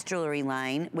your next jewelry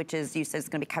line, which is, you said is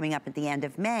gonna be coming up at the end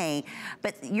of May,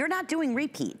 but you're not doing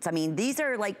repeats. I mean, these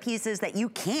are like pieces that you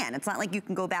can. It's not like you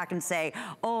can go back and say,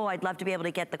 oh, I'd love to be able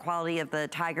to get the quality of the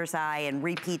tiger's eye and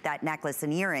repeat that necklace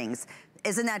and earrings.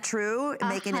 Isn't that true?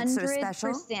 Making it so special?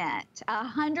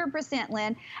 100%,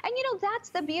 Lynn. And you know, that's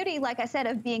the beauty, like I said,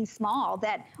 of being small,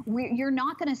 that you're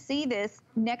not gonna see this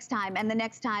next time and the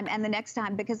next time and the next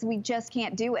time, because we just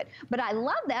can't do it. But I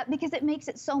love that because it makes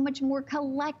it so much more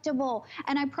collectible.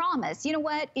 And I promise, you know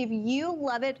what? If you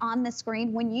love it on the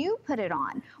screen, when you put it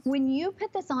on, when you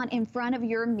put this on in front of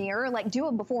your mirror, like do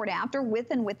it before and after, with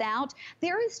and without,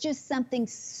 there is just something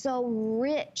so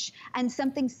rich and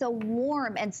something so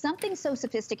warm and something so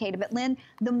sophisticated. But Lynn,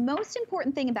 the most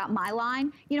important thing about my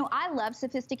line, you know, I love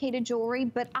sophisticated jewelry,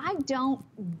 but I don't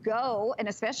go, and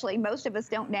especially most of us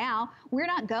don't now, we're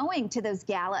not going to those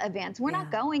gala events. We're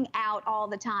not going out all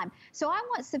the time. So I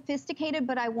want sophisticated,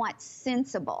 but I want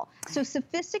sensible. So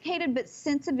sophisticated, but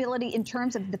sensibility in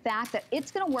terms of the fact that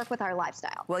it's gonna work with our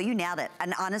lifestyle. Well, you nailed it.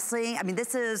 And honestly, I mean,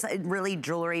 this is really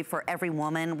jewelry for every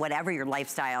woman, whatever your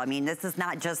lifestyle. I mean, this is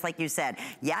not just like you said,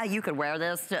 yeah, you could wear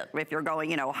this if you're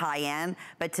going, you know, high end,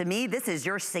 but to me, this is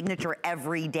your signature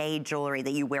everyday jewelry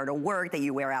that you wear to work, that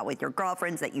you wear out with your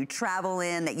girlfriends, that you travel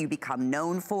in, that you become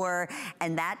known for.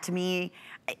 And that to me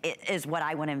is what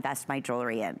I want to invest my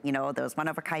jewelry in. You know, those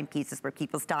one-of-a-kind pieces where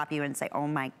people stop you and say, oh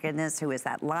my goodness, who is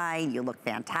that line? You look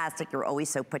fantastic. You're always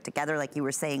so put together, like you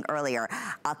were saying earlier.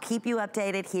 I'll keep you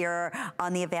updated here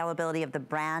on the availability of the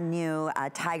brand new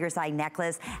tiger's eye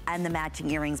necklace and the matching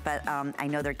earrings, but I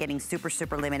know they're getting super,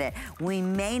 super limited. We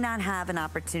may not have an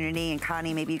opportunity, and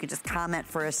Connie, maybe you could just comment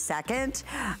for a second.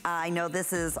 I know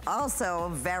this is also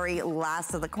very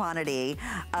last of the quantity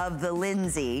of the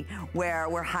Lindsay, where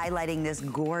we're highlighting this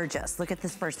gorgeous. Look at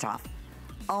this first off.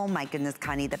 Oh my goodness,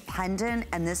 Connie, the pendant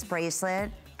and this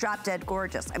bracelet, drop dead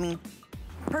gorgeous. I mean,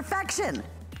 perfection.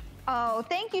 Oh,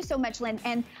 thank you so much, Lynn.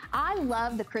 And I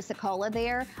love the chrysocolla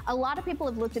there. A lot of people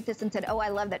have looked at this and said, oh, I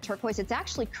love that turquoise. It's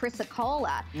actually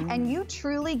chrysocolla. And you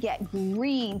truly get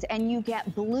greens, and you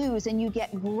get blues, and you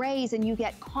get grays, and you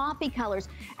get coffee colors.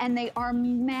 And they are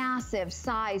massive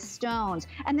size stones.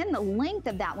 And then the length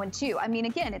of that one too. I mean,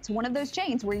 again, it's one of those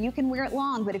chains where you can wear it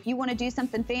long, but if you want to do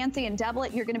something fancy and double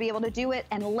it, you're going to be able to do it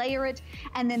and layer it.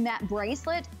 And then that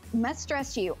bracelet, must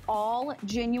stress to you, all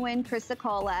genuine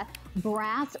chrysocolla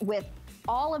brass with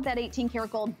all of that 18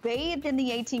 karat gold, bathed in the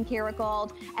 18 karat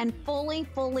gold, and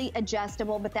fully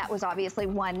adjustable. But that was obviously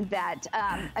one that,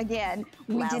 again,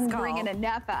 we didn't bring in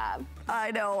enough of.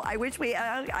 I know. I wish we,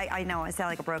 I know I sound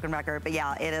like a broken record, but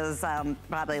yeah, it is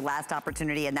probably last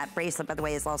opportunity. And that bracelet, by the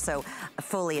way, is also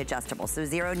fully adjustable. So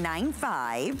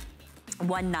 095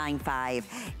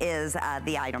 195 is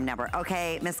the item number.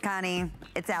 Okay, Miss Connie,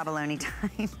 it's abalone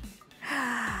time.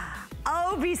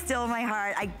 Oh, be still my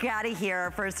heart. I gotta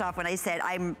hear, first off, when I said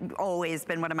I'm always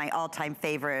been one of my all-time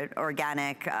favorite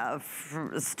organic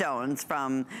stones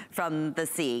from the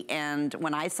sea. And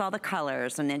when I saw the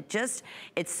colors, and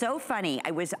it's so funny.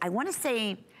 I wanna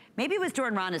say, maybe it was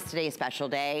during Rhonda's Today Special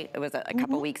Day. It was a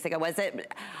couple weeks ago, was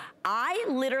it? I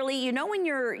literally, you know, when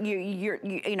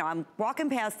you know, I'm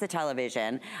walking past the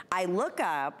television, I look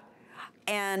up,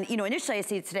 and, you know, initially I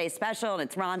see Today's Special, and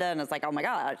it's Rhonda, and it's like, oh my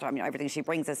gosh, I mean, everything she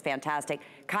brings is fantastic.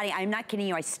 Connie, I'm not kidding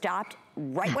you. I stopped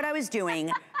right what I was doing,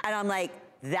 and I'm like,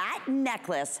 that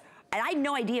necklace, and I had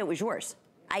no idea it was yours.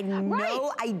 I had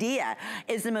no idea.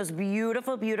 It's the most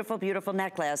beautiful, beautiful, beautiful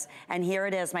necklace. And here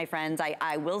it is, my friends.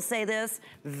 I will say this,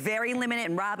 very limited.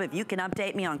 And Rob, if you can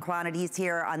update me on quantities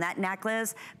here on that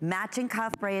necklace, matching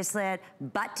cuff bracelet,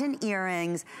 button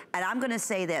earrings. And I'm gonna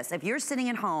say this, if you're sitting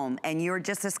at home and you're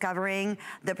just discovering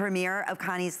the premiere of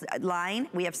Connie's line,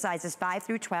 we have sizes 5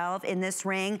 through 12 in this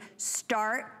ring.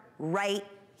 Start right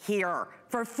here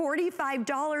for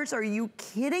 $45. Are you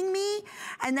kidding me?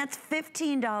 And that's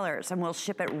 $15, and we'll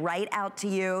ship it right out to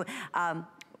you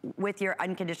with your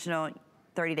unconditional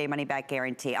 30-day money-back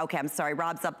guarantee. Okay, I'm sorry,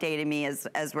 Rob's updating me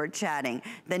as we're chatting.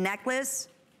 The necklace,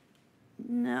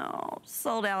 no,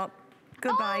 sold out.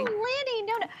 Goodbye. Oh, Lenny,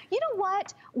 no. You know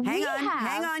what?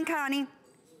 Hang on, Connie.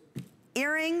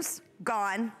 Earrings,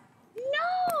 gone.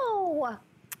 No.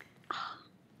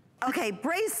 Okay,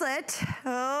 bracelet,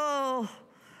 oh,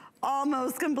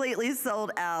 almost completely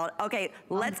sold out. Okay,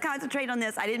 let's concentrate on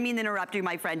this. I didn't mean to interrupt you,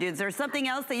 my friend. Is there something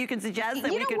else that you can suggest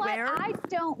that we could wear? You know what? I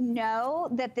don't know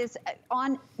that this,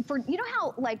 you know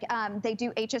how like they do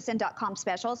hsn.com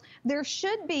specials? There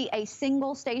should be a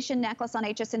single station necklace on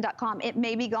hsn.com. It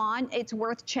may be gone. It's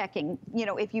worth checking. You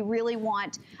know, if you really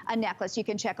want a necklace, you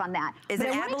can check on that. Is it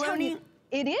abalone?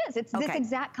 It is. It's this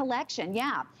exact collection,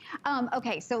 yeah.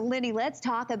 Okay, so Lenny, let's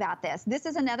talk about this. This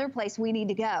is another place we need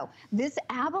to go. This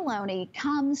abalone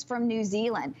comes from New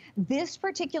Zealand. This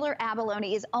particular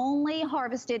abalone is only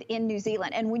harvested in New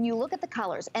Zealand. And when you look at the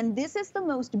colors, and this is the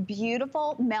most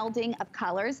beautiful melding of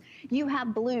colors. You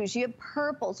have blues, you have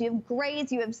purples, you have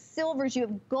grays, you have silvers, you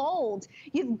have gold,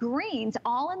 you have greens,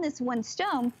 all in this one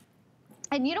stone.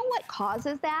 And you know what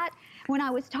causes that? When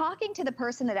I was talking to the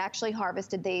person that actually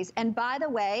harvested these, and by the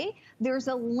way, there's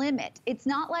a limit. It's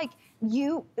not like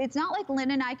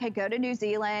Lynn and I could go to New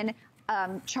Zealand,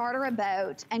 charter a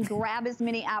boat, and grab as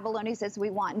many abalones as we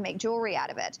want and make jewelry out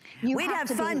of it. We'd have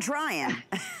fun trying.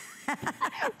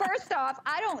 First off,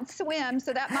 I don't swim,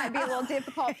 so that might be a little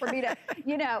difficult for me to,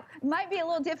 might be a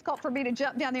little difficult for me to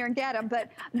jump down there and get them. But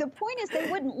the point is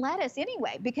they wouldn't let us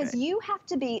anyway, because you have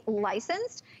to be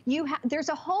licensed. There's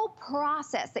a whole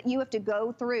process that you have to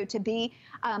go through to be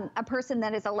a person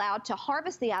that is allowed to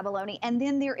harvest the abalone. And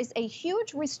then there is a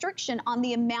huge restriction on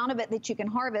the amount of it that you can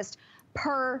harvest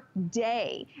per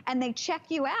day, and they check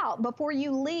you out before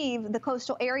you leave the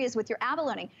coastal areas with your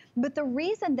abalone. But the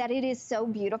reason that it is so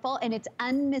beautiful and it's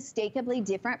unmistakably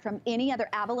different from any other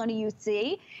abalone you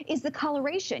see is the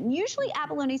coloration. Usually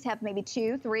abalones have maybe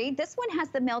 2, 3. This one has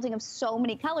the melding of so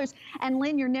many colors. And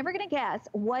Lynn, you're never going to guess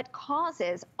what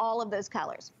causes all of those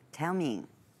colors. Tell me.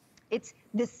 It's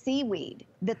the seaweed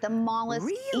that the mollusk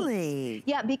eats.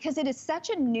 Yeah, because it is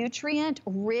such a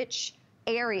nutrient-rich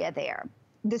area there.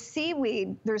 The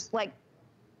seaweed, there's like,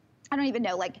 I don't even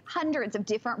know, like hundreds of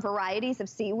different varieties of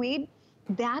seaweed.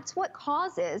 That's what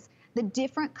causes the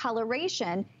different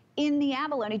coloration in the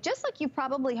abalone. Just like you've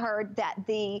probably heard that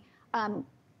the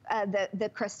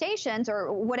crustaceans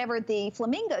or whatever the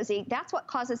flamingos eat, that's what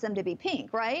causes them to be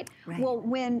pink, right? Well,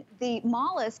 when the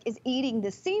mollusk is eating the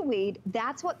seaweed,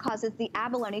 that's what causes the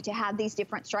abalone to have these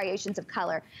different striations of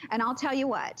color. And I'll tell you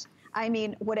what, I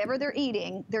mean, whatever they're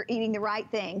eating the right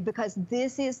thing, because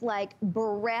this is like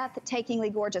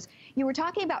breathtakingly gorgeous. You were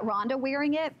talking about Rhonda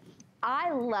wearing it.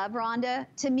 I love Rhonda.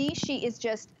 To me, she is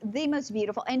just the most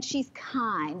beautiful, and she's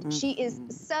kind. She is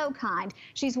so kind.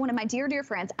 She's one of my dear, dear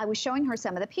friends. I was showing her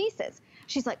some of the pieces.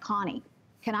 She's like, Connie,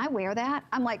 can I wear that?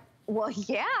 I'm like, well,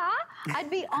 yeah, I'd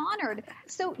be honored.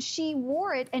 So she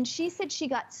wore it, and she said she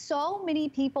got so many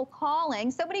people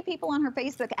calling, so many people on her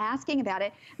Facebook asking about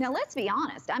it. Now, let's be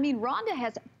honest. I mean, Rhonda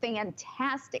has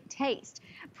fantastic taste.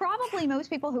 Probably most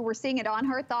people who were seeing it on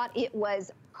her thought it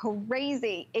was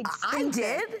crazy expensive.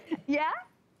 I did? Yeah?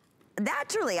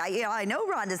 Naturally, I know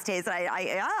Rhonda's taste.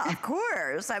 Yeah, of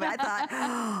course. I mean, I thought,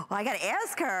 oh, I got to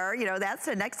ask her. You know, that's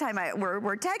the next time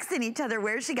we're texting each other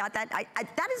where she got that.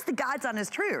 That is the God's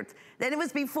honest truth. Then it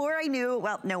was before I knew.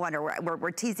 Well, no wonder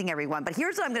we're teasing everyone. But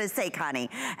here's what I'm going to say, Connie,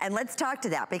 and let's talk to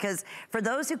that, because for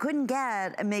those who couldn't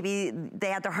get, maybe they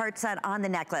had their heart set on the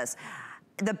necklace.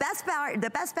 The best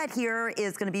bet here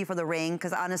is going to be for the ring,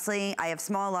 because honestly, I have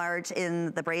small, large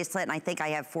in the bracelet, and I think I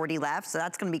have 40 left, so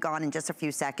that's going to be gone in just a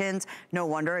few seconds. No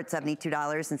wonder it's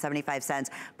 $72.75.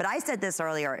 But I said this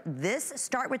earlier,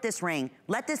 start with this ring.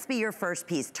 Let this be your first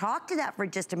piece. Talk to that for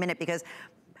just a minute, because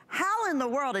how in the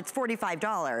world it's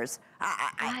 $45?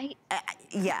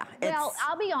 Yeah. Well,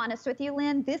 I'll be honest with you,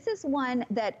 Lynn. This is one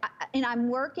that, and I'm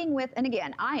working with, and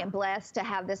again, I am blessed to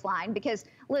have this line because,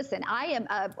 listen, I am,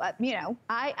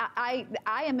 I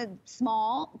am a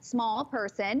small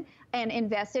person and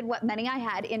invested what money I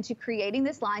had into creating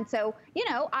this line. So, you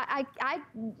know, I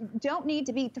don't need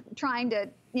to be trying to,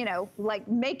 you know, like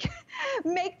make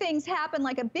things happen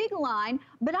like a big line,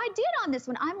 but I did on this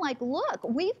one. I'm like, look,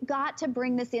 we've got to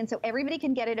bring this in so everybody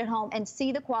can get it at home and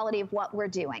see the quality of what we're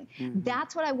doing.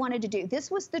 That's what I wanted to do.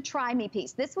 This was the Try Me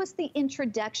piece. This was the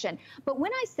introduction. But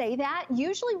when I say that,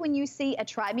 usually when you see a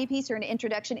Try Me piece or an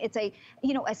introduction, it's a,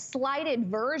 you know, a slighted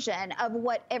version of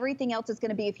what everything else is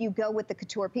going to be if you go with the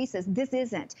couture pieces. This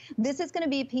isn't. This is going to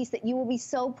be a piece that you will be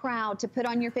so proud to put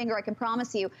on your finger, I can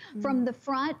promise you. From the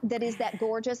front, that is that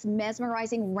gorgeous,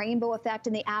 mesmerizing rainbow effect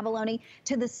in the abalone,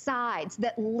 to the sides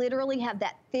that literally have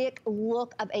that thick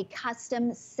look of a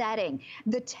custom setting,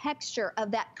 the texture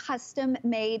of that custom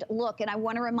made look. And I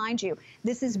want to remind you,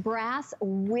 this is brass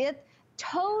with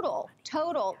total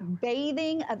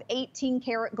bathing of 18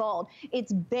 karat gold.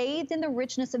 It's bathed in the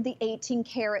richness of the 18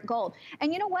 karat gold.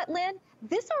 And you know what, Lynn?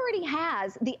 This already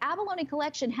has, the abalone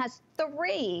collection has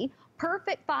 3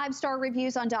 perfect 5-star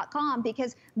reviews on .com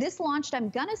because this launched, I'm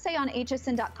gonna say, on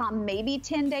hsn.com maybe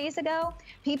 10 days ago.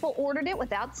 People ordered it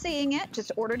without seeing it,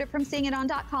 just ordered it from seeing it on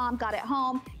 .com, got it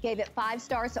home, gave it 5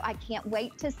 stars, so I can't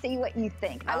wait to see what you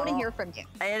think. I wanna hear from you.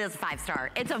 It is 5-star.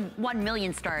 It's a 1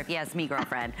 million star if you ask me,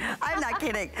 girlfriend. I'm not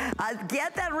kidding.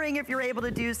 Get that ring if you're able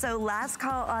to do so. Last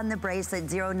call on the bracelet,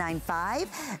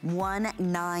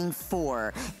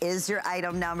 095194 is your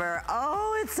item number.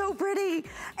 Oh, it's so pretty.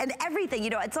 And everything, you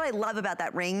know, it's what I love about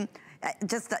that ring.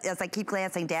 Just as I keep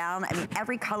glancing down, I mean,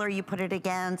 every color you put it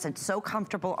against, it's so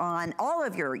comfortable on. All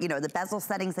of your, you know, the bezel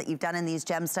settings that you've done in these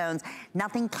gemstones,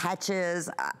 nothing catches.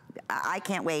 I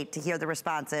can't wait to hear the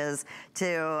responses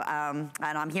to, and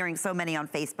I'm hearing so many on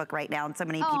Facebook right now, and so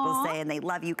many people saying they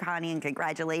love you, Connie, and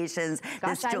congratulations.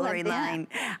 Gosh, this jewelry line.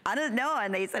 I don't know,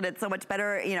 and they said it's so much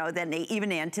better, you know, than they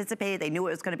even anticipated. They knew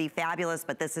it was going to be fabulous,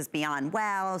 but this is beyond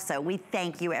wow. So we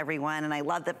thank you, everyone, and I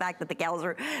love the fact that the gals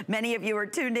are, many of you are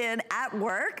tuned in at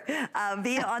work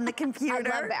via on the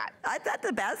computer. I love that. That's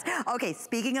the best. Okay,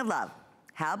 speaking of love,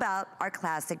 how about our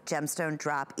classic gemstone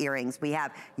drop earrings? We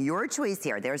have your choice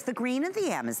here. There's the green and the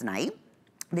Amazonite,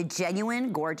 the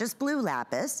genuine gorgeous blue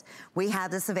lapis. We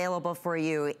have this available for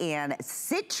you in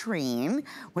citrine,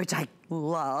 which I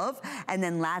love. And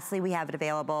then lastly, we have it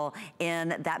available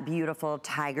in that beautiful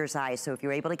tiger's eye. So if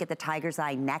you're able to get the tiger's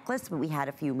eye necklace that we had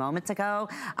a few moments ago,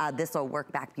 this will work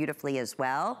back beautifully as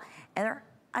well. And they're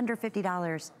under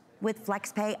 $50. With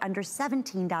FlexPay, under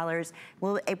 $17,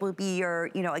 it will be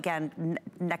your, you know, again,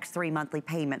 next 3 monthly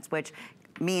payments, which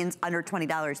means under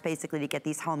 $20 basically to get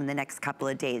these home in the next couple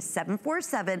of days.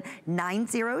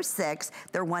 747-906.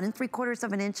 They're 1 3/4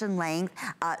 of an inch in length.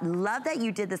 Love that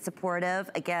you did the supportive.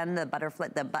 Again, the butterfly,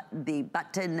 the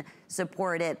button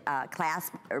supported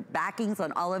clasp or backings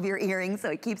on all of your earrings, so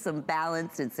it keeps them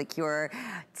balanced and secure.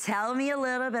 Tell me a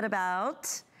little bit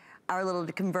about our little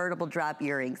convertible drop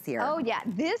earrings here. Oh yeah,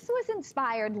 this was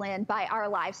inspired, Lynn, by our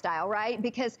lifestyle, right?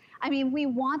 Because, I mean, we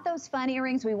want those fun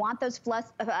earrings, we want those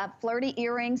flirty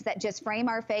earrings that just frame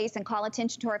our face and call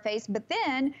attention to our face, but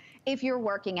then if you're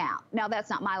working out, now that's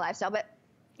not my lifestyle, but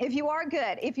if you are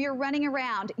good, if you're running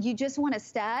around, you just want a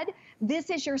stud, this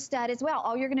is your stud as well.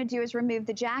 All you're gonna do is remove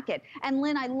the jacket. And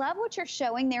Lynn, I love what you're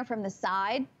showing there from the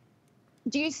side.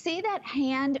 Do you see that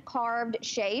hand-carved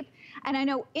shape? And I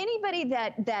know anybody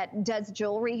that does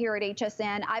jewelry here at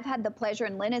HSN, I've had the pleasure,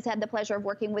 and Lynn has had the pleasure of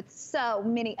working with so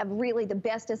many of really the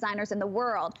best designers in the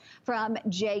world, from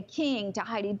Jay King to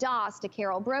Heidi Doss to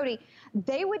Carol Brody.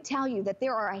 They would tell you that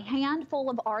there are a handful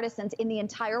of artisans in the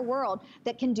entire world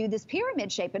that can do this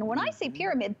pyramid shape. And when I say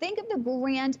pyramid, think of the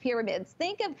grand pyramids.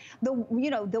 Think of the, you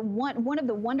know, the one of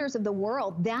the wonders of the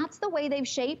world. That's the way they've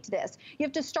shaped this. You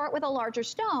have to start with a larger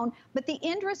stone, but the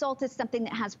end result is something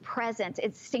that has presence.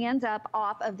 It stands up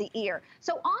off of the ear.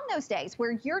 So on those days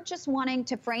where you're just wanting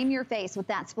to frame your face with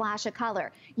that splash of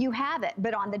color, you have it.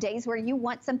 But on the days where you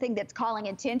want something that's calling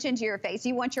attention to your face,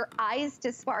 you want your eyes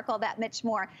to sparkle that much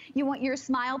more, you want your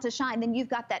smile to shine, then you've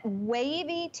got that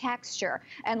wavy texture.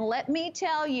 And let me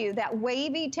tell you, that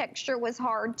wavy texture was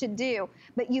hard to do,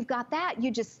 but you've got that,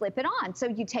 you just slip it on. So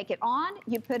you take it on,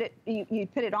 you put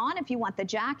it on. If you want the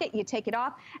jacket, you take it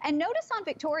off. And notice on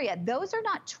Victoria, those are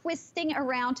not twisting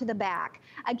around to the back.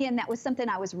 Again, that was something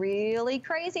I was really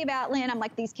crazy about, Lynn. I'm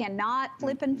like, these cannot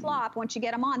flip and flop. Once you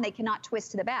get them on, they cannot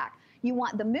twist to the back. You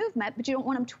want the movement, but you don't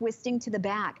want them twisting to the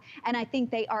back. And I think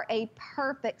they are a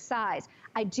perfect size.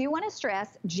 I do want to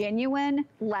stress genuine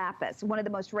lapis, one of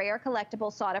the most rare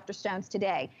collectible sought after stones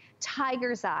today.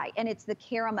 Tiger's eye, and it's the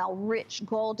caramel rich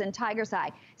golden tiger's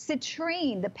eye.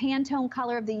 Citrine, the Pantone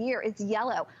color of the year, is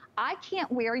yellow. I can't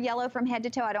wear yellow from head to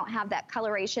toe. I don't have that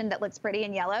coloration that looks pretty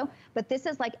in yellow, but this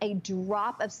is like a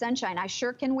drop of sunshine. I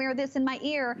sure can wear this in my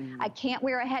ear. I can't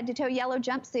wear a head to toe yellow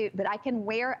jumpsuit, but I can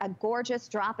wear a gorgeous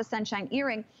drop of sunshine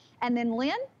earring. And then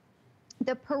Lynn,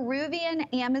 the Peruvian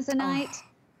Amazonite,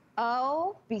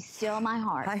 oh, be still my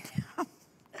heart. I know.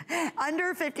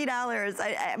 Under $50.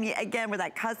 I mean, again, with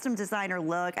that custom designer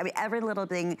look, I mean, every little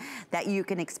thing that you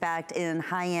can expect in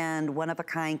high-end,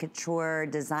 one-of-a-kind couture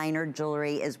designer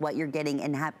jewelry is what you're getting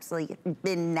in absolutely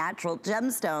natural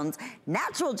gemstones.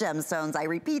 Natural gemstones. I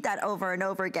repeat that over and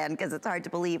over again because it's hard to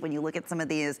believe when you look at some of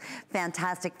these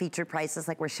fantastic featured prices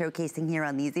like we're showcasing here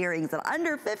on these earrings at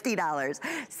under $50.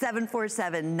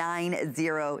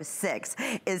 747906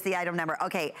 is the item number.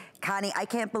 Okay, Connie, I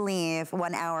can't believe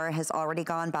 1 hour has already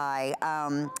gone by.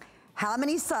 How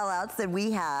many sellouts did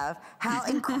we have? How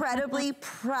incredibly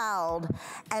proud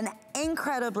and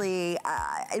incredibly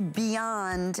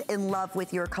beyond in love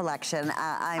with your collection.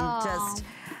 I'm just,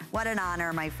 what an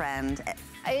honor, my friend.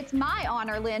 It's my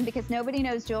honor, Lynn, because nobody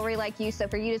knows jewelry like you. So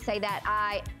for you to say that,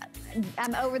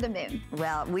 I'm over the moon.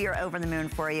 Well, we are over the moon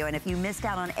for you. And if you missed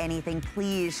out on anything,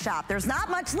 please shop. There's not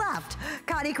much left.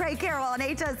 Connie Craig Carroll on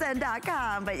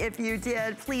hsn.com. But if you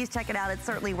did, please check it out. It's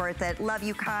certainly worth it. Love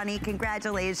you, Connie.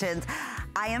 Congratulations.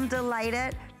 I am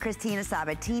delighted. Christina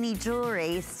Sabatini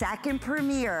Jewelry, second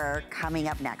premiere coming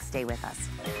up next. Stay with us.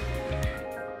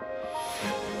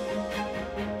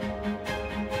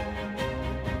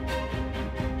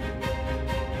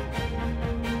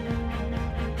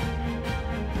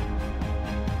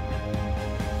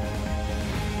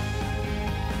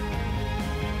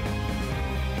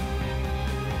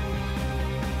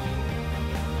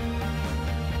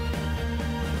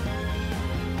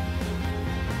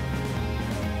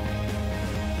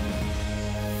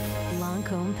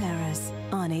 Paris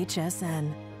on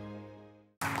HSN.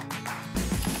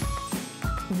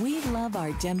 We love our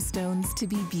gemstones to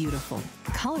be beautiful,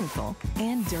 colorful,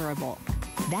 and durable.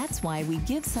 That's why we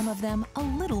give some of them a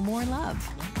little more love.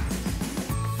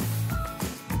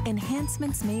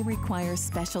 Enhancements may require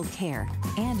special care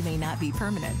and may not be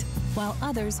permanent, while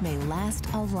others may last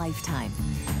a lifetime.